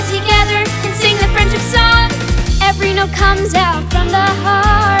time to get together and sing the friendship song. Every note comes out from the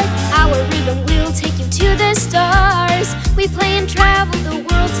heart. Our rhythm will take you to the stars. We play and travel the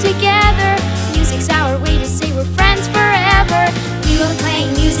worlds together. Music's our way to say we're friends forever. We love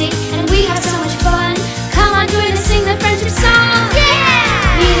playing music and we have so much fun. Come on, join us, sing the friendship song.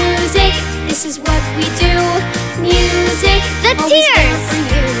 Yeah! Music, this is what we do. Music, The always there Tears. for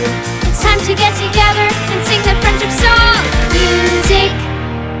you. It's time to get together and sing the friendship song. Music.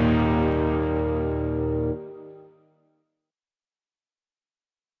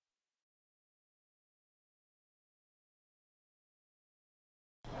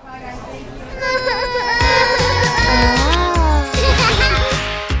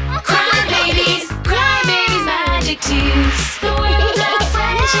 Crybabies, magic tears. The world of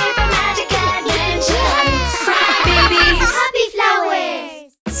friendship and magic adventures. Crybabies, Happy flowers.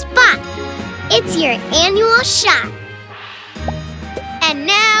 Spot, it's your annual shot. And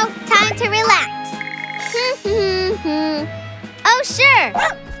now, time to relax. Oh, sure.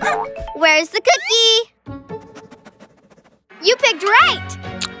 Where's the cookie? You picked right.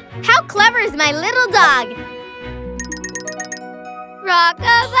 How clever is my little dog?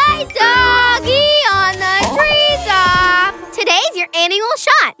 Rock-a-bye doggy on the treetop. Today's your annual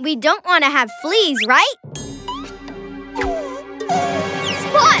shot. We don't want to have fleas, right?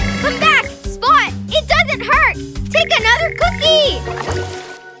 Spot, come back. Spot, it doesn't hurt. Take another cookie.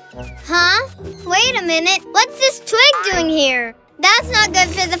 Huh? Wait a minute. What's this twig doing here? That's not good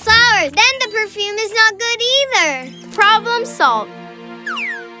for the flowers. Then the perfume is not good either. Problem solved.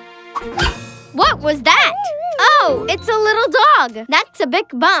 What was that? Oh, it's a little dog. That's a big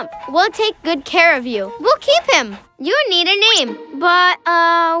bump. We'll take good care of you. We'll keep him. You need a name. But,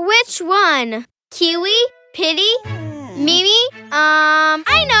 which one? Kiwi? Pity? Mimi?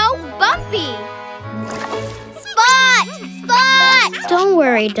 I know, Bumpy. Spot! Spot! Don't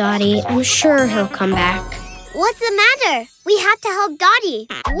worry, Dottie. I'm sure he'll come back. What's the matter? We have to help Dottie.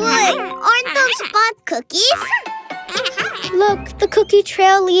 What? Aren't those Spot cookies? Look, the cookie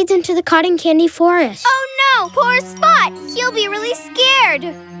trail leads into the cotton candy forest. Oh no, poor Spot. He'll be really scared.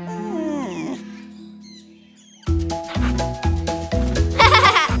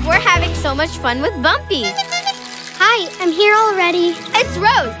 We're having so much fun with Bumpy. Hi, I'm here already. It's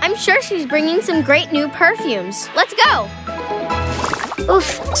Rose. I'm sure she's bringing some great new perfumes. Let's go.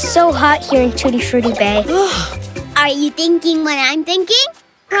 Oof, so hot here in Tutti Frutti Bay. Are you thinking what I'm thinking?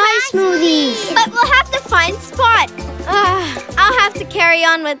 Rice smoothies. But we'll have to find Spot. I'll have to carry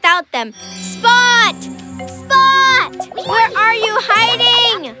on without them. Spot! Spot! Where are you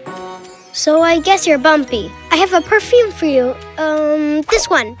hiding? So I guess you're Bumpy. I have a perfume for you. This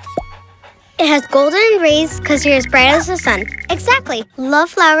one. It has golden rays because you're as bright as the sun. Exactly. Love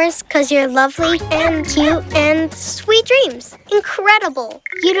flowers because you're lovely and cute and sweet dreams. Incredible.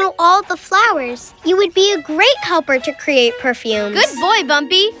 You know all the flowers. You would be a great helper to create perfumes. Good boy,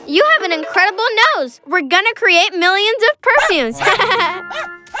 Bumpy. You have an incredible nose. We're gonna create millions of perfumes.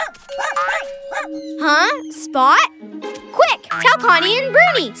 Huh? Spot? Quick, tell Connie and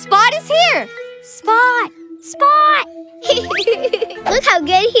Bruni. Spot is here. Spot. Spot. Look how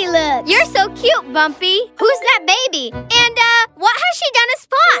good he looks. You're so cute, Bumpy. Who's that baby? And, what has she done to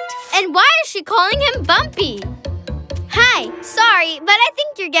Spot? And why is she calling him Bumpy? Hi, sorry, but I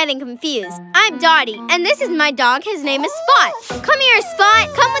think you're getting confused. I'm Dottie, and this is my dog. His name is Spot. Come here, Spot.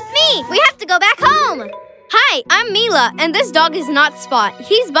 Come with me. We have to go back home. Hi, I'm Mila, and this dog is not Spot.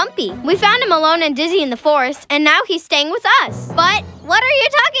 He's Bumpy. We found him alone and dizzy in the forest, and now he's staying with us. But what are you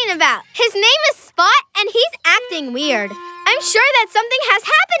talking about? His name is Spot, and he's acting weird. I'm sure that something has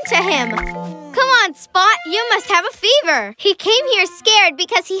happened to him. Come on, Spot, you must have a fever. He came here scared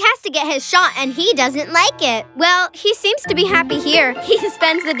because he has to get his shot, and he doesn't like it. Well, he seems to be happy here. He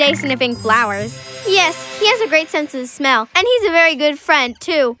spends the day sniffing flowers. Yes, he has a great sense of smell, and he's a very good friend,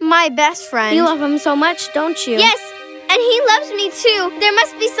 too. My best friend. You love him so much, don't you? Yes, and he loves me, too. There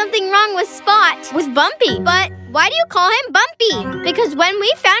must be something wrong with Spot. With Bumpy. But why do you call him Bumpy? Because when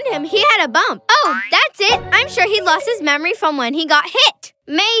we found him, he had a bump. Oh, that's it. I'm sure he lost his memory from when he got hit.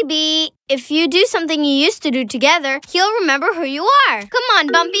 Maybe if you do something you used to do together, he'll remember who you are. Come on,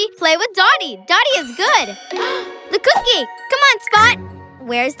 Bumpy, play with Dottie. Dottie is good. The cookie. Come on, Spot.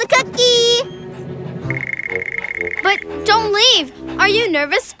 Where's the cookie? But don't leave. Are you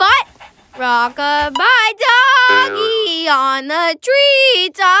nervous, Spot? Rock-a-bye doggy on the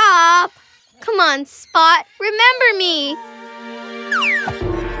treetop. Come on, Spot. Remember me.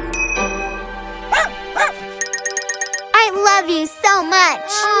 I love you so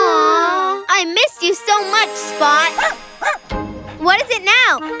much. Aww. I missed you so much, Spot. What is it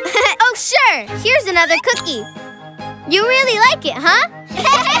now? Oh, sure. Here's another cookie. You really like it, huh?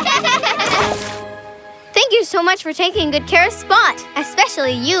 Thank you so much for taking good care of Spot.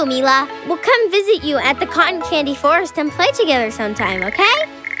 Especially you, Mila. We'll come visit you at the cotton candy forest and play together sometime, okay?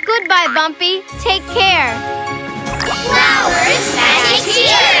 Goodbye, Bumpy. Take care. Flowers, magic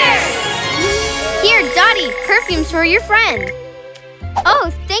tears! Here, Dottie, perfumes for your friend. Oh,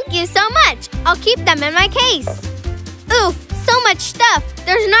 thank you so much. I'll keep them in my case. Oof, so much stuff.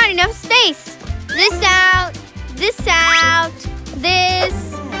 There's not enough space. This out, this out, this.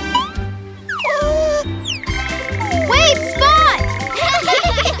 Wait, Spot!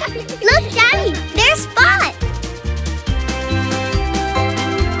 Look, Daddy, there's Spot.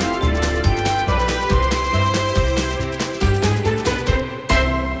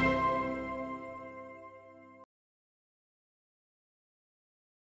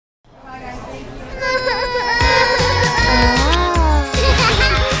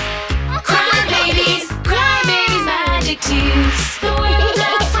 Cry babies, magic tears. The world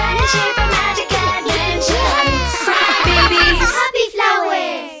of friendship and magic adventures. Cry babies, happy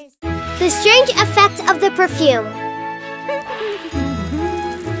flowers. The strange effect of the perfume.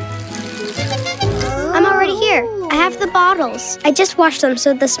 I'm already here. I have the bottles. I just washed them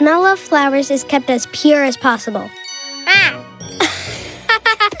so the smell of flowers is kept as pure as possible.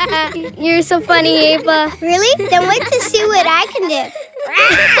 You're so funny, Ava. Really? Then wait to see what I can do.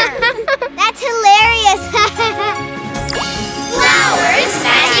 That's hilarious. Flowers,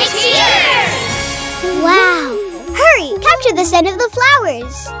 magic tears. Wow. Hurry, capture the scent of the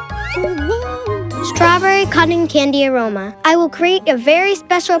flowers. Strawberry cotton candy aroma. I will create a very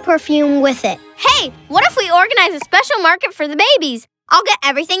special perfume with it. Hey, what if we organize a special market for the babies? I'll get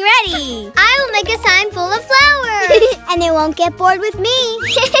everything ready. I will make a sign full of flowers. And they won't get bored with me.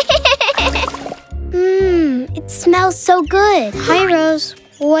 It smells so good. Hi, Rose.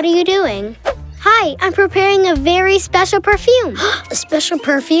 What are you doing? Hi, I'm preparing a very special perfume. A special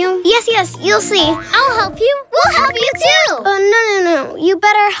perfume? Yes, you'll see. I'll help you. We'll help you too. No. You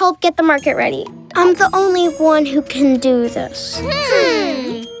better help get the market ready. I'm the only one who can do this.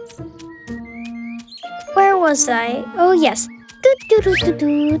 Where was I? Oh, yes.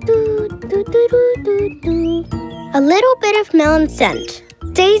 A little bit of melon scent.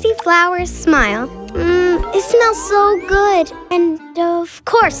 Daisy flowers smile. It smells so good. And of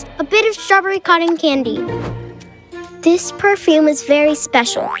course, a bit of strawberry cotton candy. This perfume is very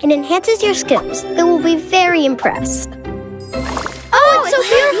special. It enhances your skills. They will be very impressed. Oh, it's so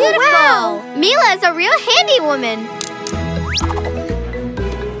beautiful! Wow. Mila is a real handy woman.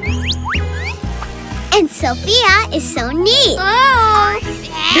 And Sophia is so neat. Oh!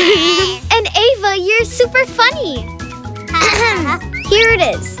 And Ava, you're super funny. Here it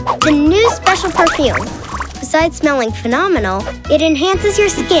is, the new special perfume. Besides smelling phenomenal, it enhances your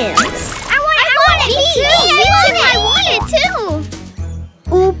skins. I want it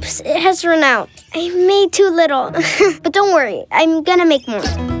too! Oops, it has run out. I made too little. But don't worry, I'm gonna make more.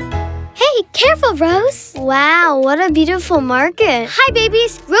 Hey, careful, Rose. Wow, what a beautiful market. Hi,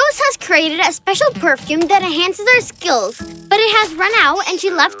 babies. Rose has created a special perfume that enhances our skills, but it has run out and she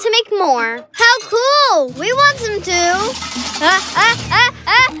left to make more. How cool! We want some too.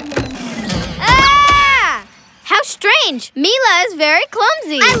 How strange. Mila is very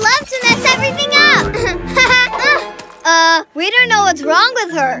clumsy. I love to mess everything up. We don't know what's wrong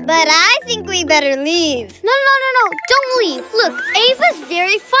with her, but I think we better leave. No. Don't leave. Look, Ava's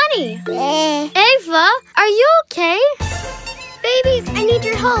very funny. Ava, are you okay? Babies, I need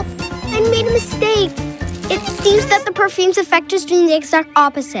your help. I made a mistake. It seems that the perfume's effect is doing the exact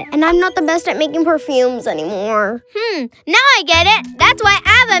opposite, and I'm not the best at making perfumes anymore. Now I get it. That's why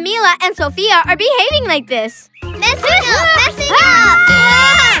Ava, Mila, and Sophia are behaving like this. Messing up!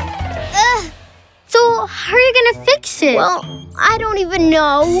 So, how are you gonna fix it? Well, I don't even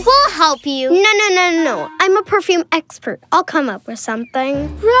know. We'll help you. No. I'm a perfume expert. I'll come up with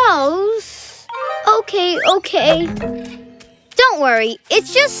something. Rose. Okay. Don't worry.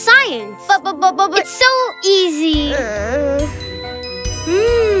 It's just science. But it's so easy.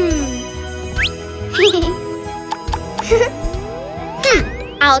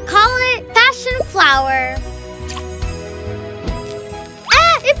 I'll call it Passion Flower.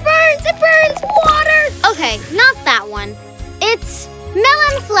 It burns! Water! Okay, not that one. It's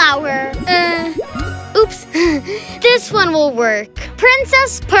Melon Flower. Oops. This one will work.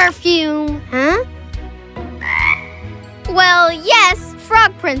 Princess Perfume. Huh? Well, yes,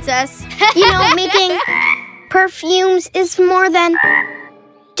 Frog Princess. Making perfumes is more than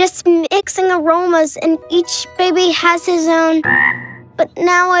just mixing aromas, and each baby has his own. But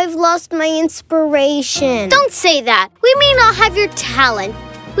now I've lost my inspiration. Don't say that. We may not have your talent.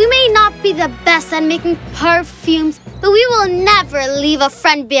 We may not be the best at making perfumes, but we will never leave a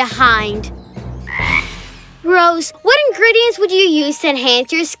friend behind. Rose, what ingredients would you use to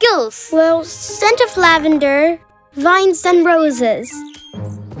enhance your skills? Well, scent of lavender, vines and roses.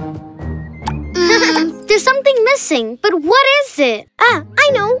 There's something missing, but what is it? I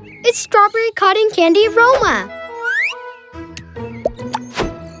know. It's strawberry cotton candy aroma.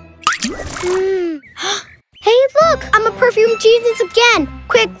 Hey, look! I'm a perfume genius again.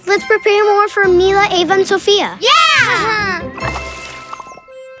 Quick, let's prepare more for Mila, Ava, and Sophia. Yeah!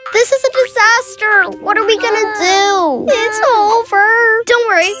 This is a disaster. What are we gonna do? It's over. Don't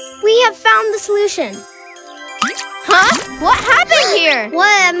worry. We have found the solution. Huh? What happened here?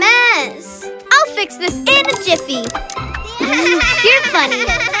 What a mess. I'll fix this in a jiffy. You're funny.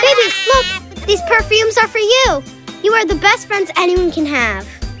 Babies, look. These perfumes are for you. You are the best friends anyone can have.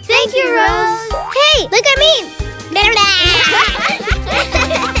 Thank you, Rose. Hey, look at me.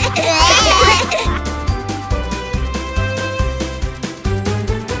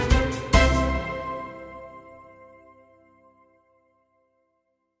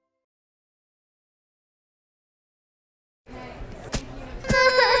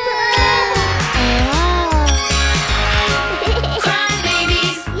 Cry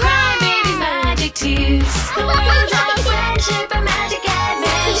babies, magic tears. The world of friendship and magic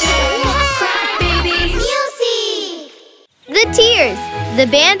adventures. Cry babies. Music. The Tears, the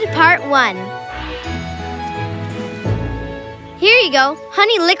band part 1. Here you go,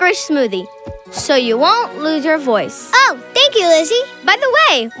 honey licorice smoothie, so you won't lose your voice. Oh, thank you, Lizzie. By the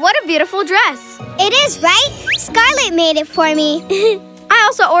way, what a beautiful dress. It is, right? Scarlett made it for me. I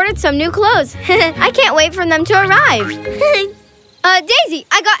also ordered some new clothes. I can't wait for them to arrive. Daisy,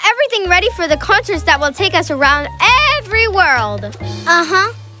 I got everything ready for the concerts that will take us around every world.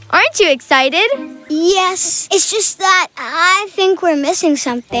 Uh-huh. Aren't you excited? Yes. It's just that I think we're missing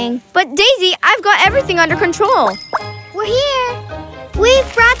something. But Daisy, I've got everything under control. We're here.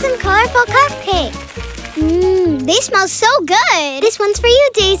 We've brought some colorful cupcakes. They smell so good. This one's for you,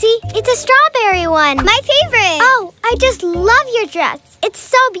 Daisy. It's a strawberry one. My favorite. Oh, I just love your dress. It's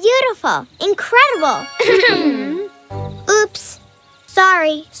so beautiful. Incredible. Oops.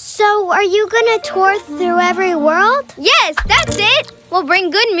 Sorry. So, are you gonna tour through every world? Yes, that's it. will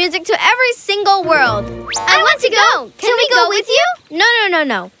bring good music to every single world. I want to go. Can we go with you?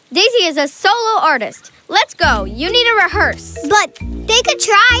 No. Daisy is a solo artist. Let's go. You need to rehearse. But they could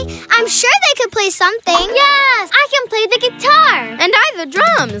try. I'm sure they could play something. Yes, I can play the guitar. And I the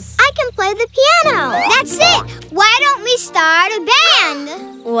drums. I can play the piano. That's it. Why don't we start a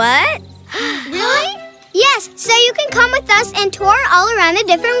band? What? Really? Yes, so you can come with us and tour all around the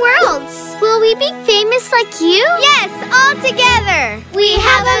different worlds. Will we be famous like you? Yes, all together. We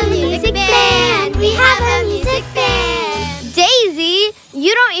have a music band. We have a music band. Daisy,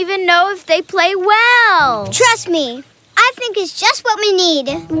 you don't even know if they play well. Trust me. I think it's just what we need.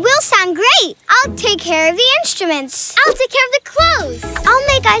 We'll sound great. I'll take care of the instruments. I'll take care of the clothes. I'll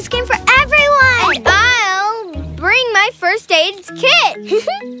make ice cream for everyone. And I'll bring my first aid kit.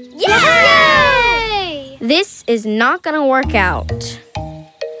 Yay! This is not gonna work out.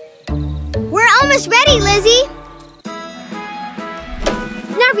 We're almost ready, Lizzie.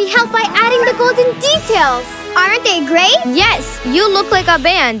 Now we help by adding the golden details. Aren't they great? Yes, you look like a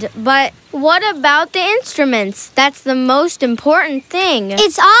band, but what about the instruments? That's the most important thing.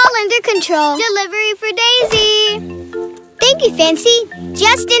 It's all under control. Delivery for Daisy. Thank you, Fancy.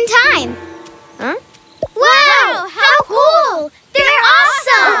 Just in time. Huh? Wow, how cool! They're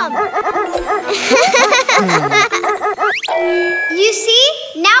awesome! You see?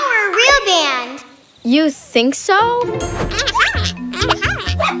 Now we're a real band. You think so?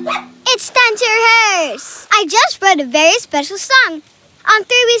 It's time to rehearse. I just wrote a very special song. On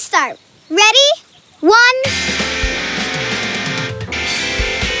 3 we start. Ready? 1.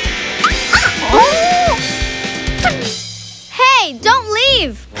 Hey, don't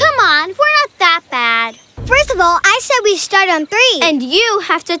leave! Come on, we're not that bad. First of all, I said we start on 3. And you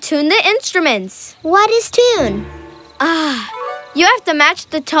have to tune the instruments. What is tune? You have to match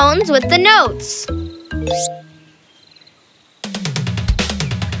the tones with the notes.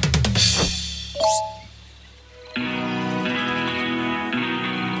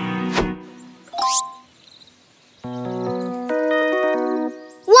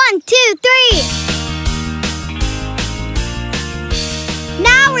 One, 2, 3.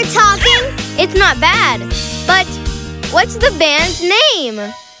 Now we're talking. It's not bad, but what's the band's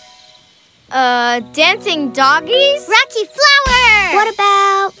name? Dancing Doggies? Rocky Flower. What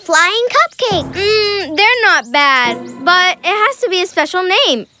about Flying Cupcake? They're not bad, but it has to be a special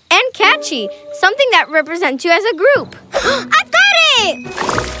name and catchy. Something that represents you as a group. I've got it!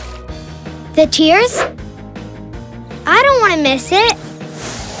 The Tears? I don't want to miss it.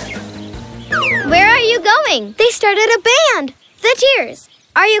 Where are you going? They started a band. The Tears.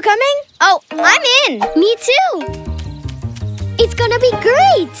 Are you coming? Oh, I'm in. Me too. It's gonna be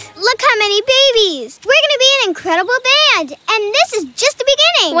great. Look how many babies. We're gonna be an incredible band. And this is just the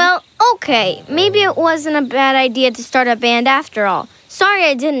beginning. Well, okay. Maybe it wasn't a bad idea to start a band after all. Sorry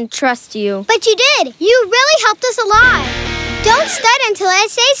I didn't trust you. But you did. You really helped us a lot. Don't start until I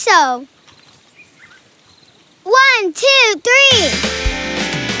say so. 1, 2, 3.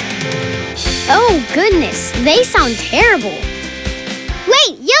 Oh, goodness. They sound terrible.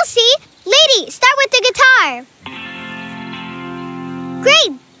 Wait, you'll see. Lady, start with the guitar.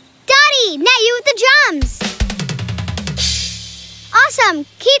 Great. Dottie, now you with the drums. Awesome.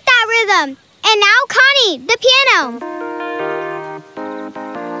 Keep that rhythm. And now Connie, the piano.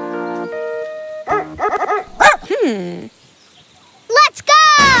 Let's go!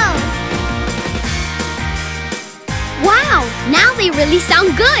 Wow, now they really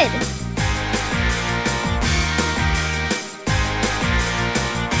sound good.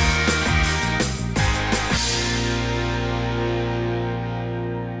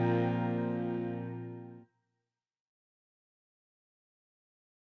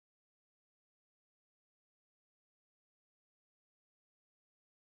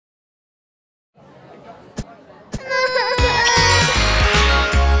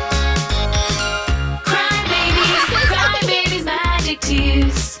 Cry babies, magic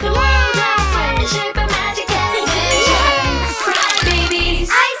tears. The world of friendship and magic adventures. Cry babies,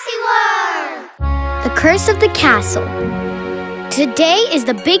 Icy World! The Curse of the Castle. Today is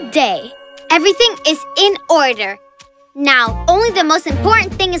the big day. Everything is in order. Now, only the most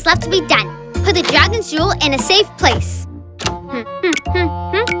important thing is left to be done. Put the dragon's jewel in a safe place.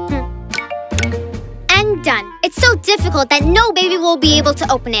 And done. It's so difficult that no baby will be able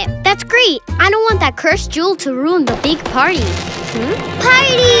to open it. That's great. I don't want that cursed jewel to ruin the big party.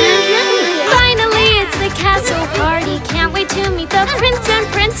 Party! Finally, it's the castle party. Can't wait to meet the prince and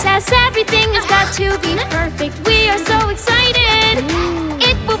princess. Everything has got to be perfect. We are so excited.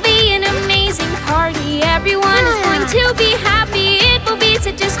 It will be an amazing party. Everyone is going to be happy. It will be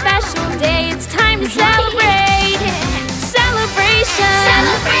such a special day. It's time to celebrate. Celebration.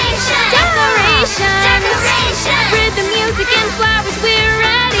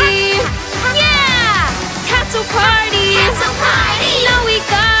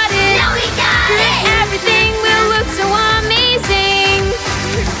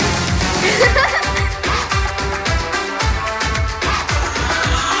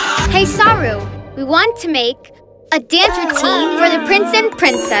 Hey, Saru, we want to make a dance routine for the prince and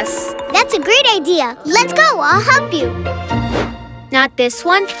princess. That's a great idea. Let's go. I'll help you. Not this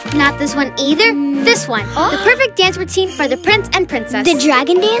one either. This one. The perfect dance routine for the prince and princess. The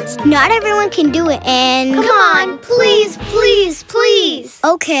dragon dance? Not everyone can do it, and... Come on, please, please, please.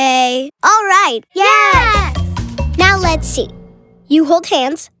 Okay. All right. Yes! Now let's see. You hold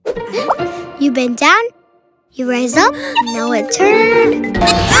hands. You bend down. You rise up. Now a turn.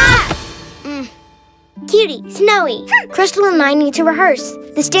 Cutie, Snowy, Crystal and I need to rehearse.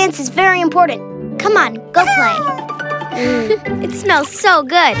 This dance is very important. Come on, go play. It smells so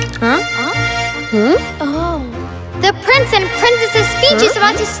good. The prince and princess's speech is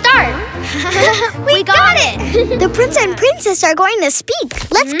about to start. We got it! The prince and princess are going to speak.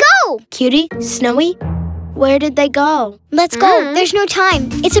 Let's go! Cutie, Snowy, where did they go? Let's go. There's no time.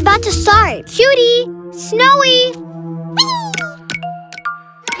 It's about to start. Cutie, Snowy.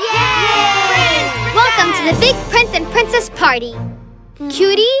 Welcome to the big prince and princess party.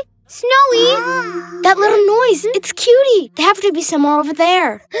 Cutie, Snowy. That little noise, it's Cutie. They have to be somewhere over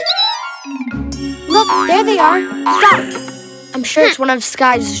there. Look, there they are. Stop. I'm sure it's one of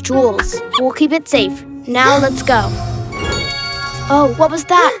Sky's jewels. We'll keep it safe. Now let's go. Oh, what was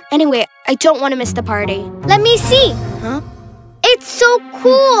that? Anyway, I don't want to miss the party. Let me see. Huh? It's so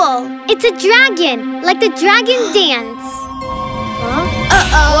cool. It's a dragon, like the dragon dance. Huh?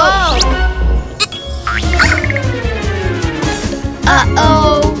 Uh-oh.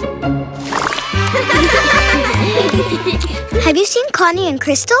 Have you seen Connie and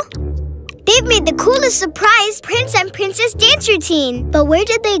Crystal? They've made the coolest surprise prince and princess dance routine. But where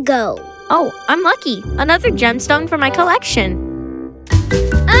did they go? Oh, I'm lucky. Another gemstone for my collection.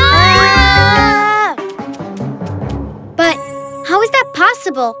 Ah! But how is that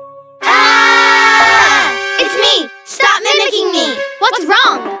possible? Ah! It's me! Stop mimicking me! What's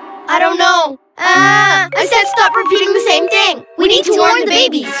wrong? I don't know. I said stop repeating the same thing. We need to warn the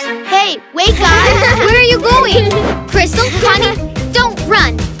babies. Hey, wake up. Where are you going? Crystal, Connie, don't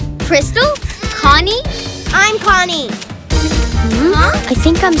run. Crystal, Connie? I'm Connie. I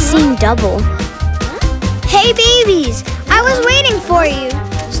think I'm seeing double. Hey, babies. I was waiting for you.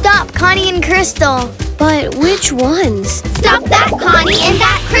 Stop, Connie and Crystal. But which ones? Stop that, Connie, and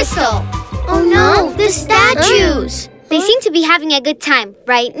that Crystal. Oh no, the statues. They seem to be having a good time,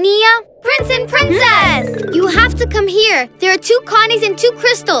 right, Nia? Prince and Princess! You have to come here. There are 2 Connies and 2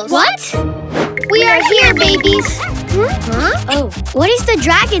 Crystals. What? We are here, babies. Oh, what is the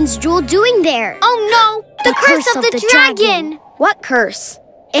dragon's jewel doing there? Oh no, the curse of the dragon. What curse?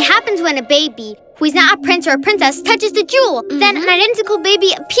 It happens when a baby, who is not a prince or a princess, touches the jewel. Then an identical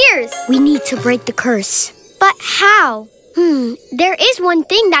baby appears. We need to break the curse. But how? There is one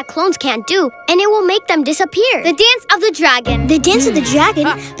thing that clones can't do, and it will make them disappear. The dance of the dragon. The dance of the dragon?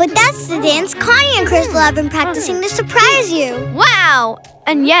 But that's the dance Connie and Crystal have been practicing to surprise you. Wow!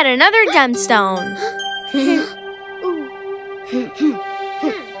 And yet another gemstone.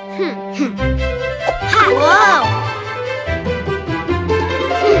 Whoa!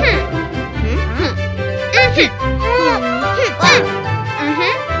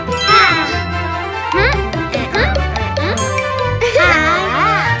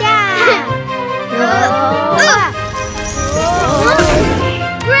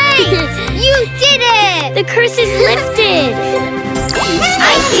 Great! You did it! The curse is lifted.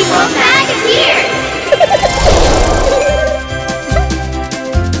 Icy Wolf Mag is here!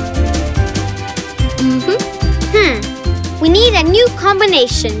 We need a new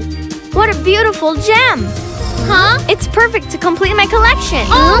combination. What a beautiful gem. Huh? It's perfect to complete my collection.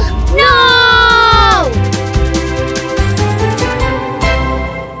 Oh, no!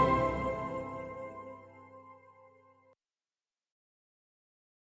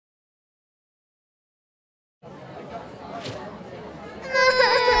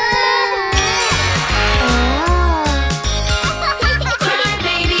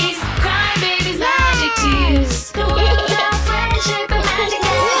 Cry babies, magic tears. The world of friendship and magic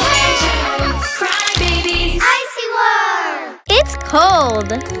adventure. Cry babies, Icy World. It's cold.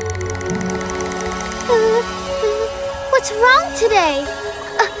 What's wrong today?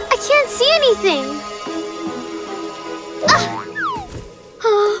 I can't see anything.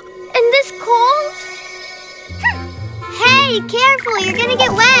 And this cold? Hey, careful, you're gonna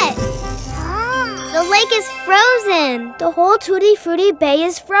get wet. The lake is frozen. The whole Tutti Frutti Bay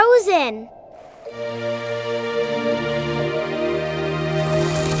is frozen.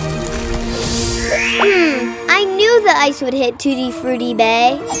 I knew the ice would hit Tutti Frutti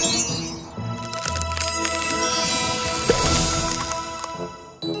Bay.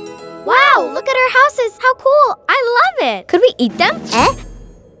 Wow, look at our houses. How cool. I love it. Could we eat them?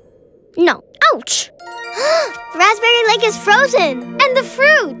 Ouch. Raspberry Lake is frozen. And the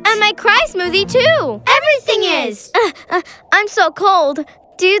fruit. And my cry smoothie, too. Everything is. I'm so cold.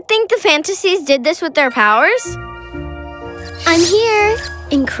 Do you think the fantasies did this with their powers? I'm here.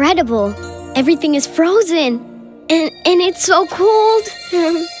 Incredible. Everything is frozen. And it's so cold.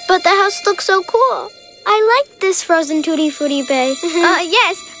 But the house looks so cool. I like this frozen Tutti Frutti Bay.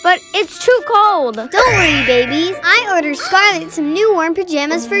 Yes, but it's too cold. Don't worry, babies. I ordered Scarlett some new warm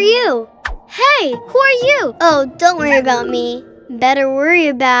pajamas for you. Hey, who are you? Oh, don't worry about me. Better worry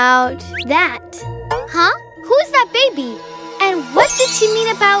about that. Huh? Who's that baby? And what did she mean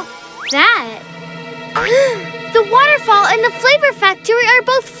about that? The waterfall and the flavor factory are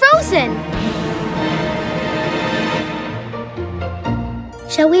both frozen.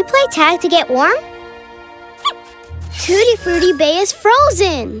 Shall we play tag to get warm? Tutti Frutti Bay is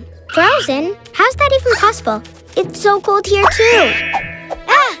frozen. Frozen? How's that even possible? It's so cold here too.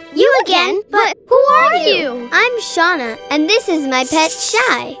 Ah, you again? But who are you? I'm Shauna, and this is my pet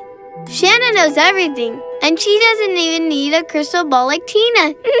Shy. Shanna knows everything, and she doesn't even need a crystal ball like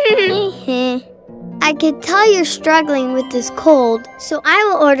Tina. I could tell you're struggling with this cold, so I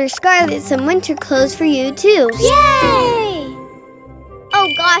will order Scarlett some winter clothes for you too. Yay! Oh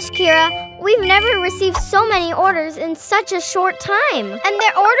gosh, Kira, we've never received so many orders in such a short time. And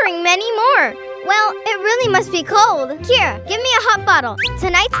they're ordering many more. Well, it really must be cold. Kira, give me a hot bottle.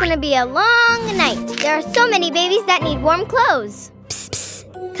 Tonight's gonna be a long night. There are so many babies that need warm clothes. Psst,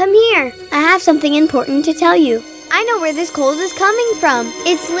 psst. Come here. I have something important to tell you. I know where this cold is coming from.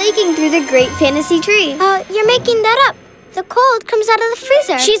 It's leaking through the Great Fantasy Tree. You're making that up. The cold comes out of the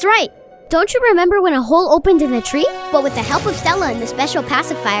freezer. She's right. Don't you remember when a hole opened in the tree? But with the help of Stella and the special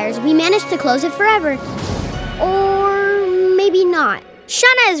pacifiers, we managed to close it forever. Or maybe not.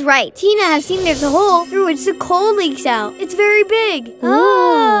 Shauna is right. Tina has seen there's a hole through which the cold leaks out. It's very big.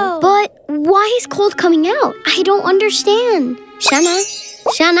 Oh. But why is cold coming out? I don't understand. Shauna?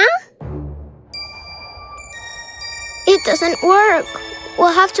 Shauna? It doesn't work.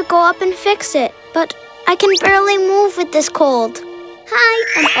 We'll have to go up and fix it. But I can barely move with this cold. Hi,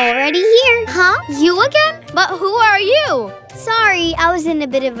 I'm already here. Huh? You again? But who are you? Sorry, I was in a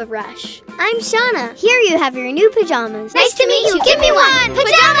bit of a rush. I'm Shauna. Here you have your new pajamas. Nice to meet you. Give me one.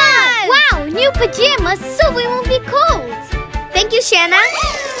 Pajamas! Wow, new pajamas, so we won't be cold. Thank you, Shanna.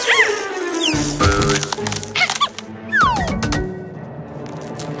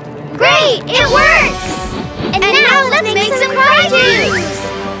 Great, it works! And now let's make some cry juice.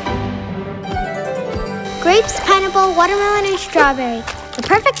 Grapes, pineapple, watermelon, and strawberry. The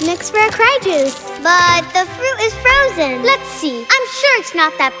perfect mix for a cry juice. But the fruit is frozen. Let's see. I'm sure it's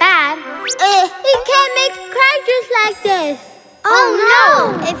not that bad. We can't make cry juice like this. Oh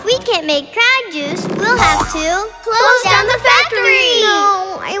no! If we can't make cry juice, we'll have to close down the factory.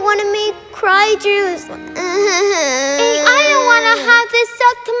 No, I want to make cry juice. Hey, I don't want to have this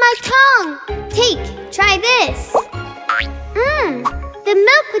stuck to my tongue. Try this. The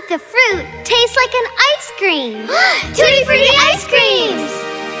milk with the fruit tastes like an ice cream. Tutti Frutti ice creams!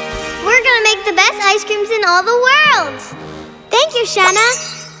 We're gonna make the best ice creams in all the world. Thank you, Shanna.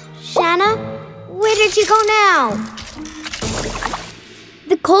 Shanna, where did you go now?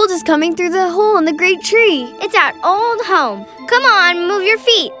 The cold is coming through the hole in the great tree. It's our old home. Come on, move your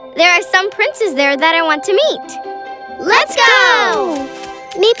feet. There are some princes there that I want to meet. Let's go!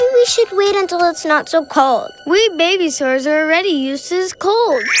 Maybe we should wait until it's not so cold. We baby stars are already used to this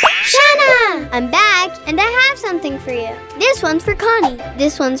cold. Shanna! I'm back, and I have something for you. This one's for Connie,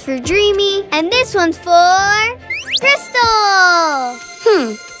 this one's for Dreamy, and this one's for Crystal!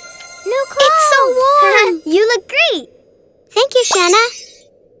 New clothes! It's so warm! You look great! Thank you, Shanna.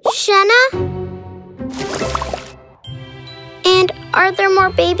 Shanna? And are there more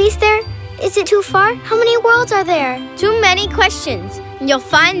babies there? Is it too far? How many worlds are there? Too many questions. You'll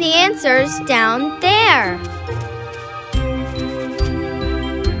find the answers down there.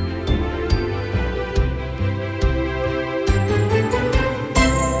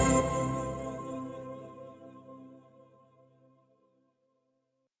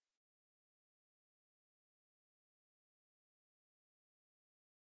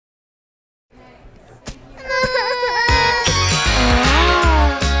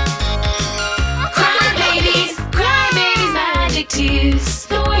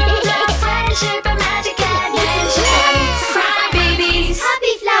 The world of friendship and magic adventures. Cry babies,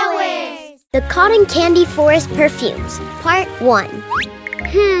 happy flowers. The Cotton Candy Forest Perfumes, Part 1.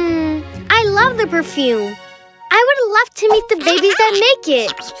 I love the perfume. I would love to meet the babies that make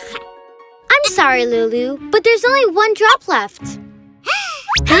it. I'm sorry, Lulu, but there's only one drop left.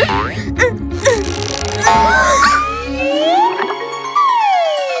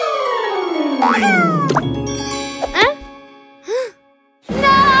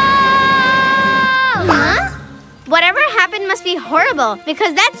 Whatever happened must be horrible,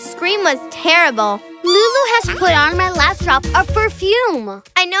 because that scream was terrible. Lulu has put on my last drop of perfume.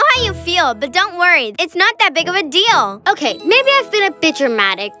 I know how you feel, but don't worry. It's not that big of a deal. Okay, maybe I've been a bit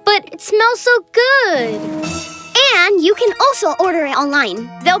dramatic, but it smells so good. And you can also order it online.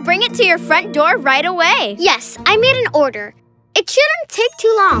 They'll bring it to your front door right away. Yes, I made an order. It shouldn't take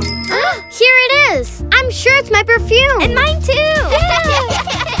too long. Here it is. I'm sure it's my perfume. And mine too.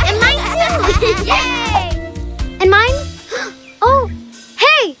 And mine too. Yay! And mine? Oh,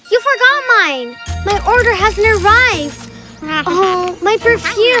 hey, you forgot mine. My order hasn't arrived. Oh, my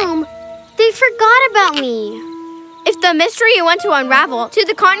perfume. They forgot about me. If the mystery you want to unravel, to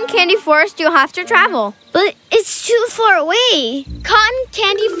the cotton candy forest you'll have to travel. But it's too far away. Cotton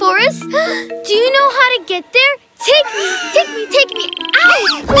candy forest? Do you know how to get there? Take me.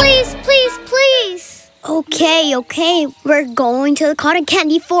 Ow! Please, please, please. Okay. We're going to the cotton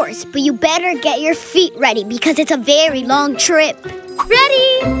candy forest, but you better get your feet ready because it's a very long trip.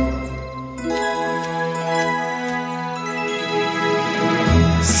 Ready?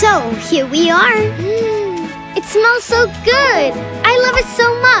 So, here we are. It smells so good. I love it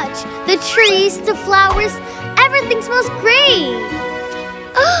so much. The trees, the flowers, everything smells great.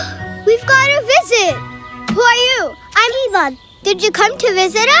 We've got a visit. Who are you? I'm Eva. Did you come to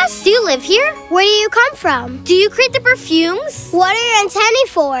visit us? Do you live here? Where do you come from? Do you create the perfumes? What are your antennae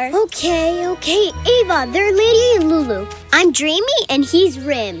for? Okay. Eva, they're Lady and Lulu. I'm Dreamy and he's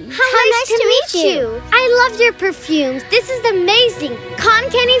Rim. How nice to meet you. I love your perfumes. This is amazing.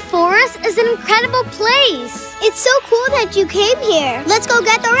 Cotton Candy Forest is an incredible place. It's so cool that you came here. Let's go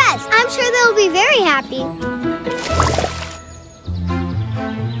get the rest. I'm sure they'll be very happy.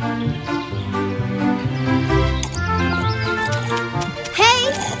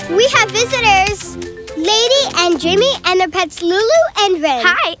 We have visitors, Lady and Dreamy and their pets Lulu and Ren.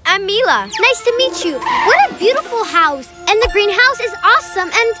 Hi, I'm Mila. Nice to meet you. What a beautiful house. And the greenhouse is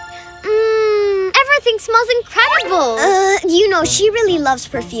awesome and, everything smells incredible. She really loves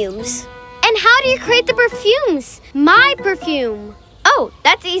perfumes. And how do you create the perfumes? My perfume. Oh,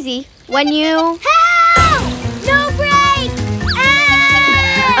 that's easy. When you... Help! No break!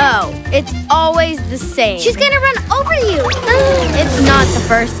 Oh, it's always the same. She's gonna run over you. It's not the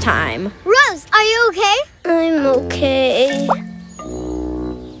first time. Rose, are you okay? I'm okay.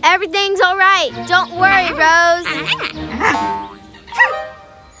 Everything's all right. Don't worry, Rose.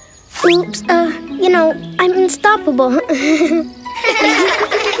 Oops, I'm unstoppable.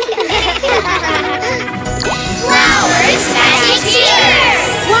 Flowers Magic Tears!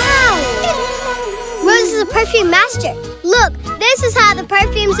 Wow! Rose is a perfume master. Look, this is how the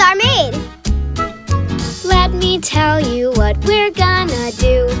perfumes are made. Let me tell you what we're gonna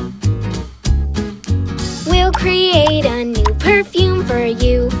do. We'll create a new perfume for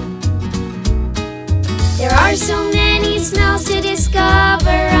you. There are so many smells to discover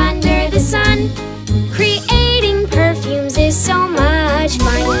under the sun. Creating perfumes is so much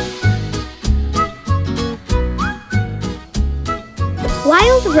fun.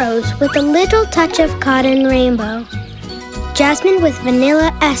 Wild rose with a little touch of cotton rainbow. Jasmine with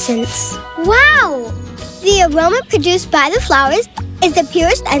vanilla essence. Wow! The aroma produced by the flowers is the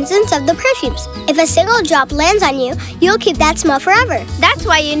purest essence of the perfumes. If a single drop lands on you, you'll keep that smell forever. That's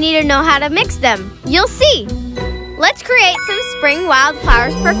why you need to know how to mix them. You'll see. Let's create some spring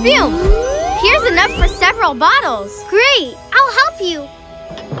wildflowers perfume. Here's enough for several bottles. Great, I'll help you.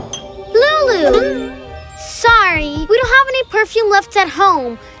 Lulu! Sorry, we don't have any perfume left at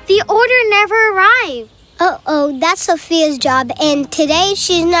home. The order never arrived. Uh-oh, that's Sophia's job, and today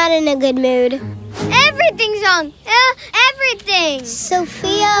she's not in a good mood. Everything's wrong. Everything.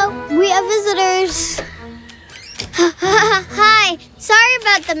 Sophia, we have visitors. Hi, sorry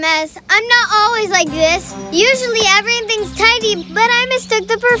about the mess. I'm not always like this. Usually everything's tidy, but I mistook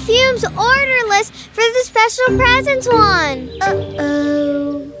the perfumes order list for the special presents one.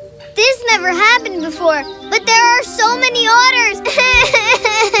 Uh-oh. This never happened before, but there are so many orders.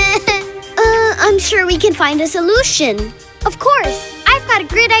 I'm sure we can find a solution. Of course, I've got a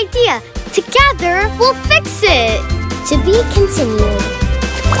great idea. Together, we'll fix it. To be continued.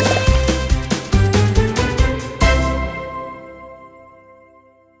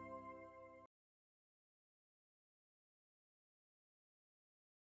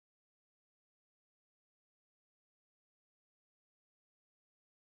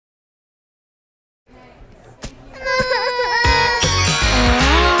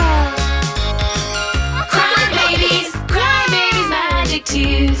 Cry babies, magic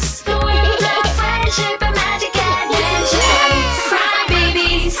tears. The world of friendship and magic adventures. Cry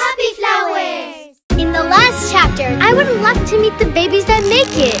babies, Happy flowers! scared. I would love to meet the babies that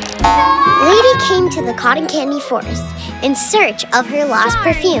make it. Lady came to the cotton candy forest in search of her lost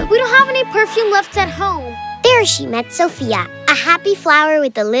perfume. We don't have any perfume left at home. There she met Sophia, a happy flower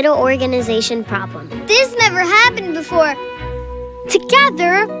with a little organization problem. This never happened before.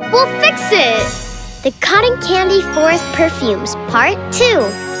 Together, we'll fix it. The Cotton Candy Forest Perfumes, Part 2.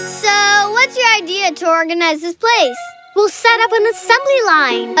 So, what's your idea to organize this place? We'll set up an assembly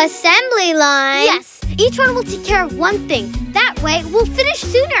line. Assembly line? Yes. Each one will take care of one thing. That way, we'll finish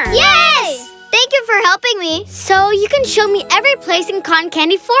sooner. Yes! Thank you for helping me. So you can show me every place in Cotton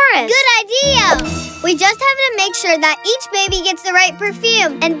Candy Forest. Good idea. We just have to make sure that each baby gets the right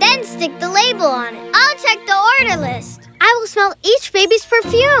perfume and then stick the label on it. I'll check the order list. I will smell each baby's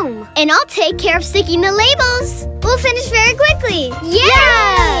perfume. And I'll take care of sticking the labels. We'll finish very quickly.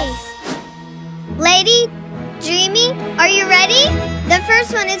 Yes! Lady, Dreamy, are you ready? The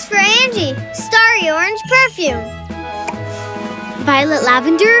first one is for Angie. Starry Orange Perfume. Violet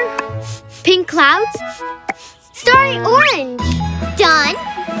Lavender. Pink Clouds. Starry Orange. Done.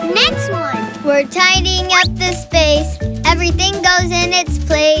 Next one. We're tidying up the space. Everything goes in its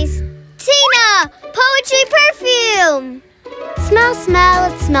place. Tina, Poetry Perfume. Smell,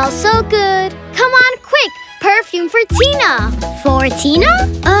 smell, it smells so good. Come on, quick, perfume for Tina. For Tina?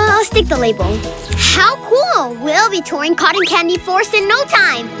 I'll stick the label. How cool! We'll be touring Cotton Candy Forest in no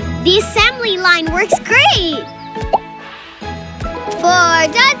time. The assembly line works great. For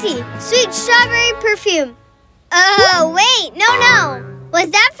Dottie, Sweet Strawberry Perfume. Oh, wait, no. Was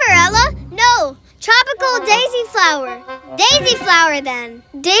that for Ella? No, Tropical Daisy Flower. Daisy Flower, then.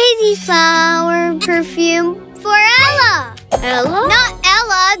 Daisy Flower Perfume for Ella. Ella? Not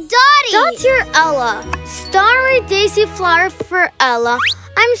Ella, Dottie. Dottie or Ella? Starry Daisy Flower for Ella.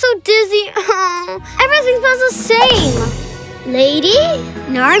 I'm so dizzy. Everything smells the same. Lady,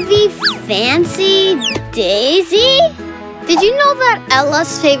 Narvi, Fancy, Daisy. Did you know that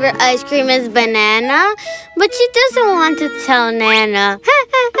Ella's favorite ice cream is banana? But she doesn't want to tell Nana.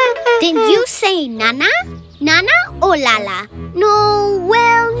 Did you say Nana? Nana or Lala? No,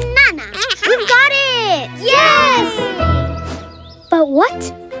 well, Nana. We've got it! Yes! But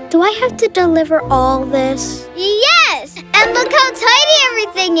what? Do I have to deliver all this? Yes! And look how tidy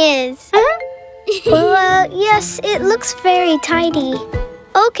everything is! Huh? Well, yes, it looks very tidy.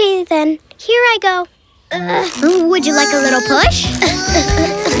 Okay, then. Here I go. Would you like a little push?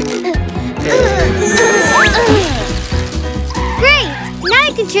 Great! Now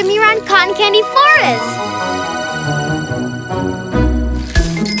you can show me around Cotton Candy Forest.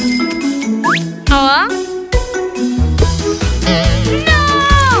 Huh?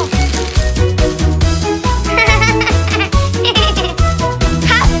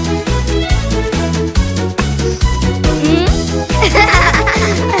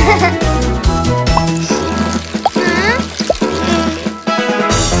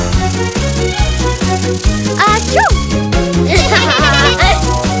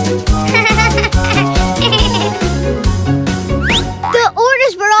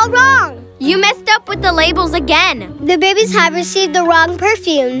 You messed up with the labels again. The babies have received the wrong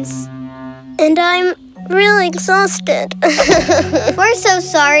perfumes. And I'm really exhausted. We're so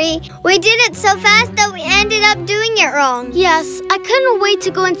sorry. We did it so fast that we ended up doing it wrong. Yes, I couldn't wait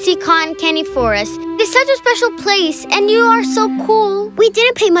to go and see Cotton Candy Forest. It's such a special place, and you are so cool. We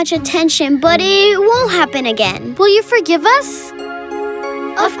didn't pay much attention, but it won't happen again. Will you forgive us?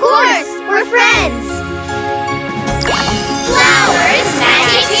 Of course, we're friends. Flowers,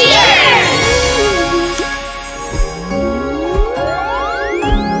 magic tears!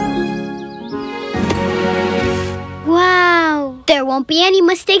 Wow! There won't be any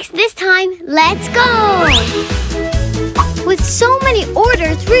mistakes this time. Let's go! With so many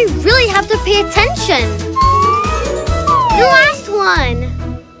orders, we really have to pay attention. The last one!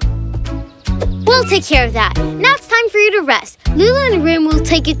 We'll take care of that. Now it's time for you to rest. Lulu and Rim will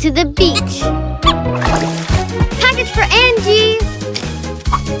take you to the beach. Package for Angie.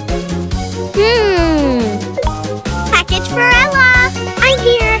 Package for Ella. I'm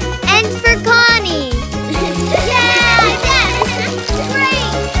here. And for Connie. Yes!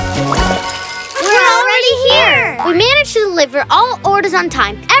 Great! We're already here. We managed to deliver all orders on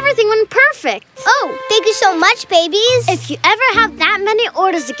time. Everything went perfect. Oh, thank you so much, babies. If you ever have that many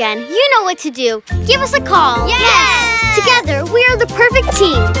orders again, you know what to do. Give us a call. Yes! Together, we are the perfect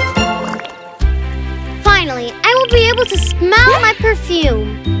team. Finally, I will be able to smell my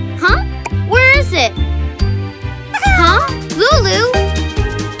perfume.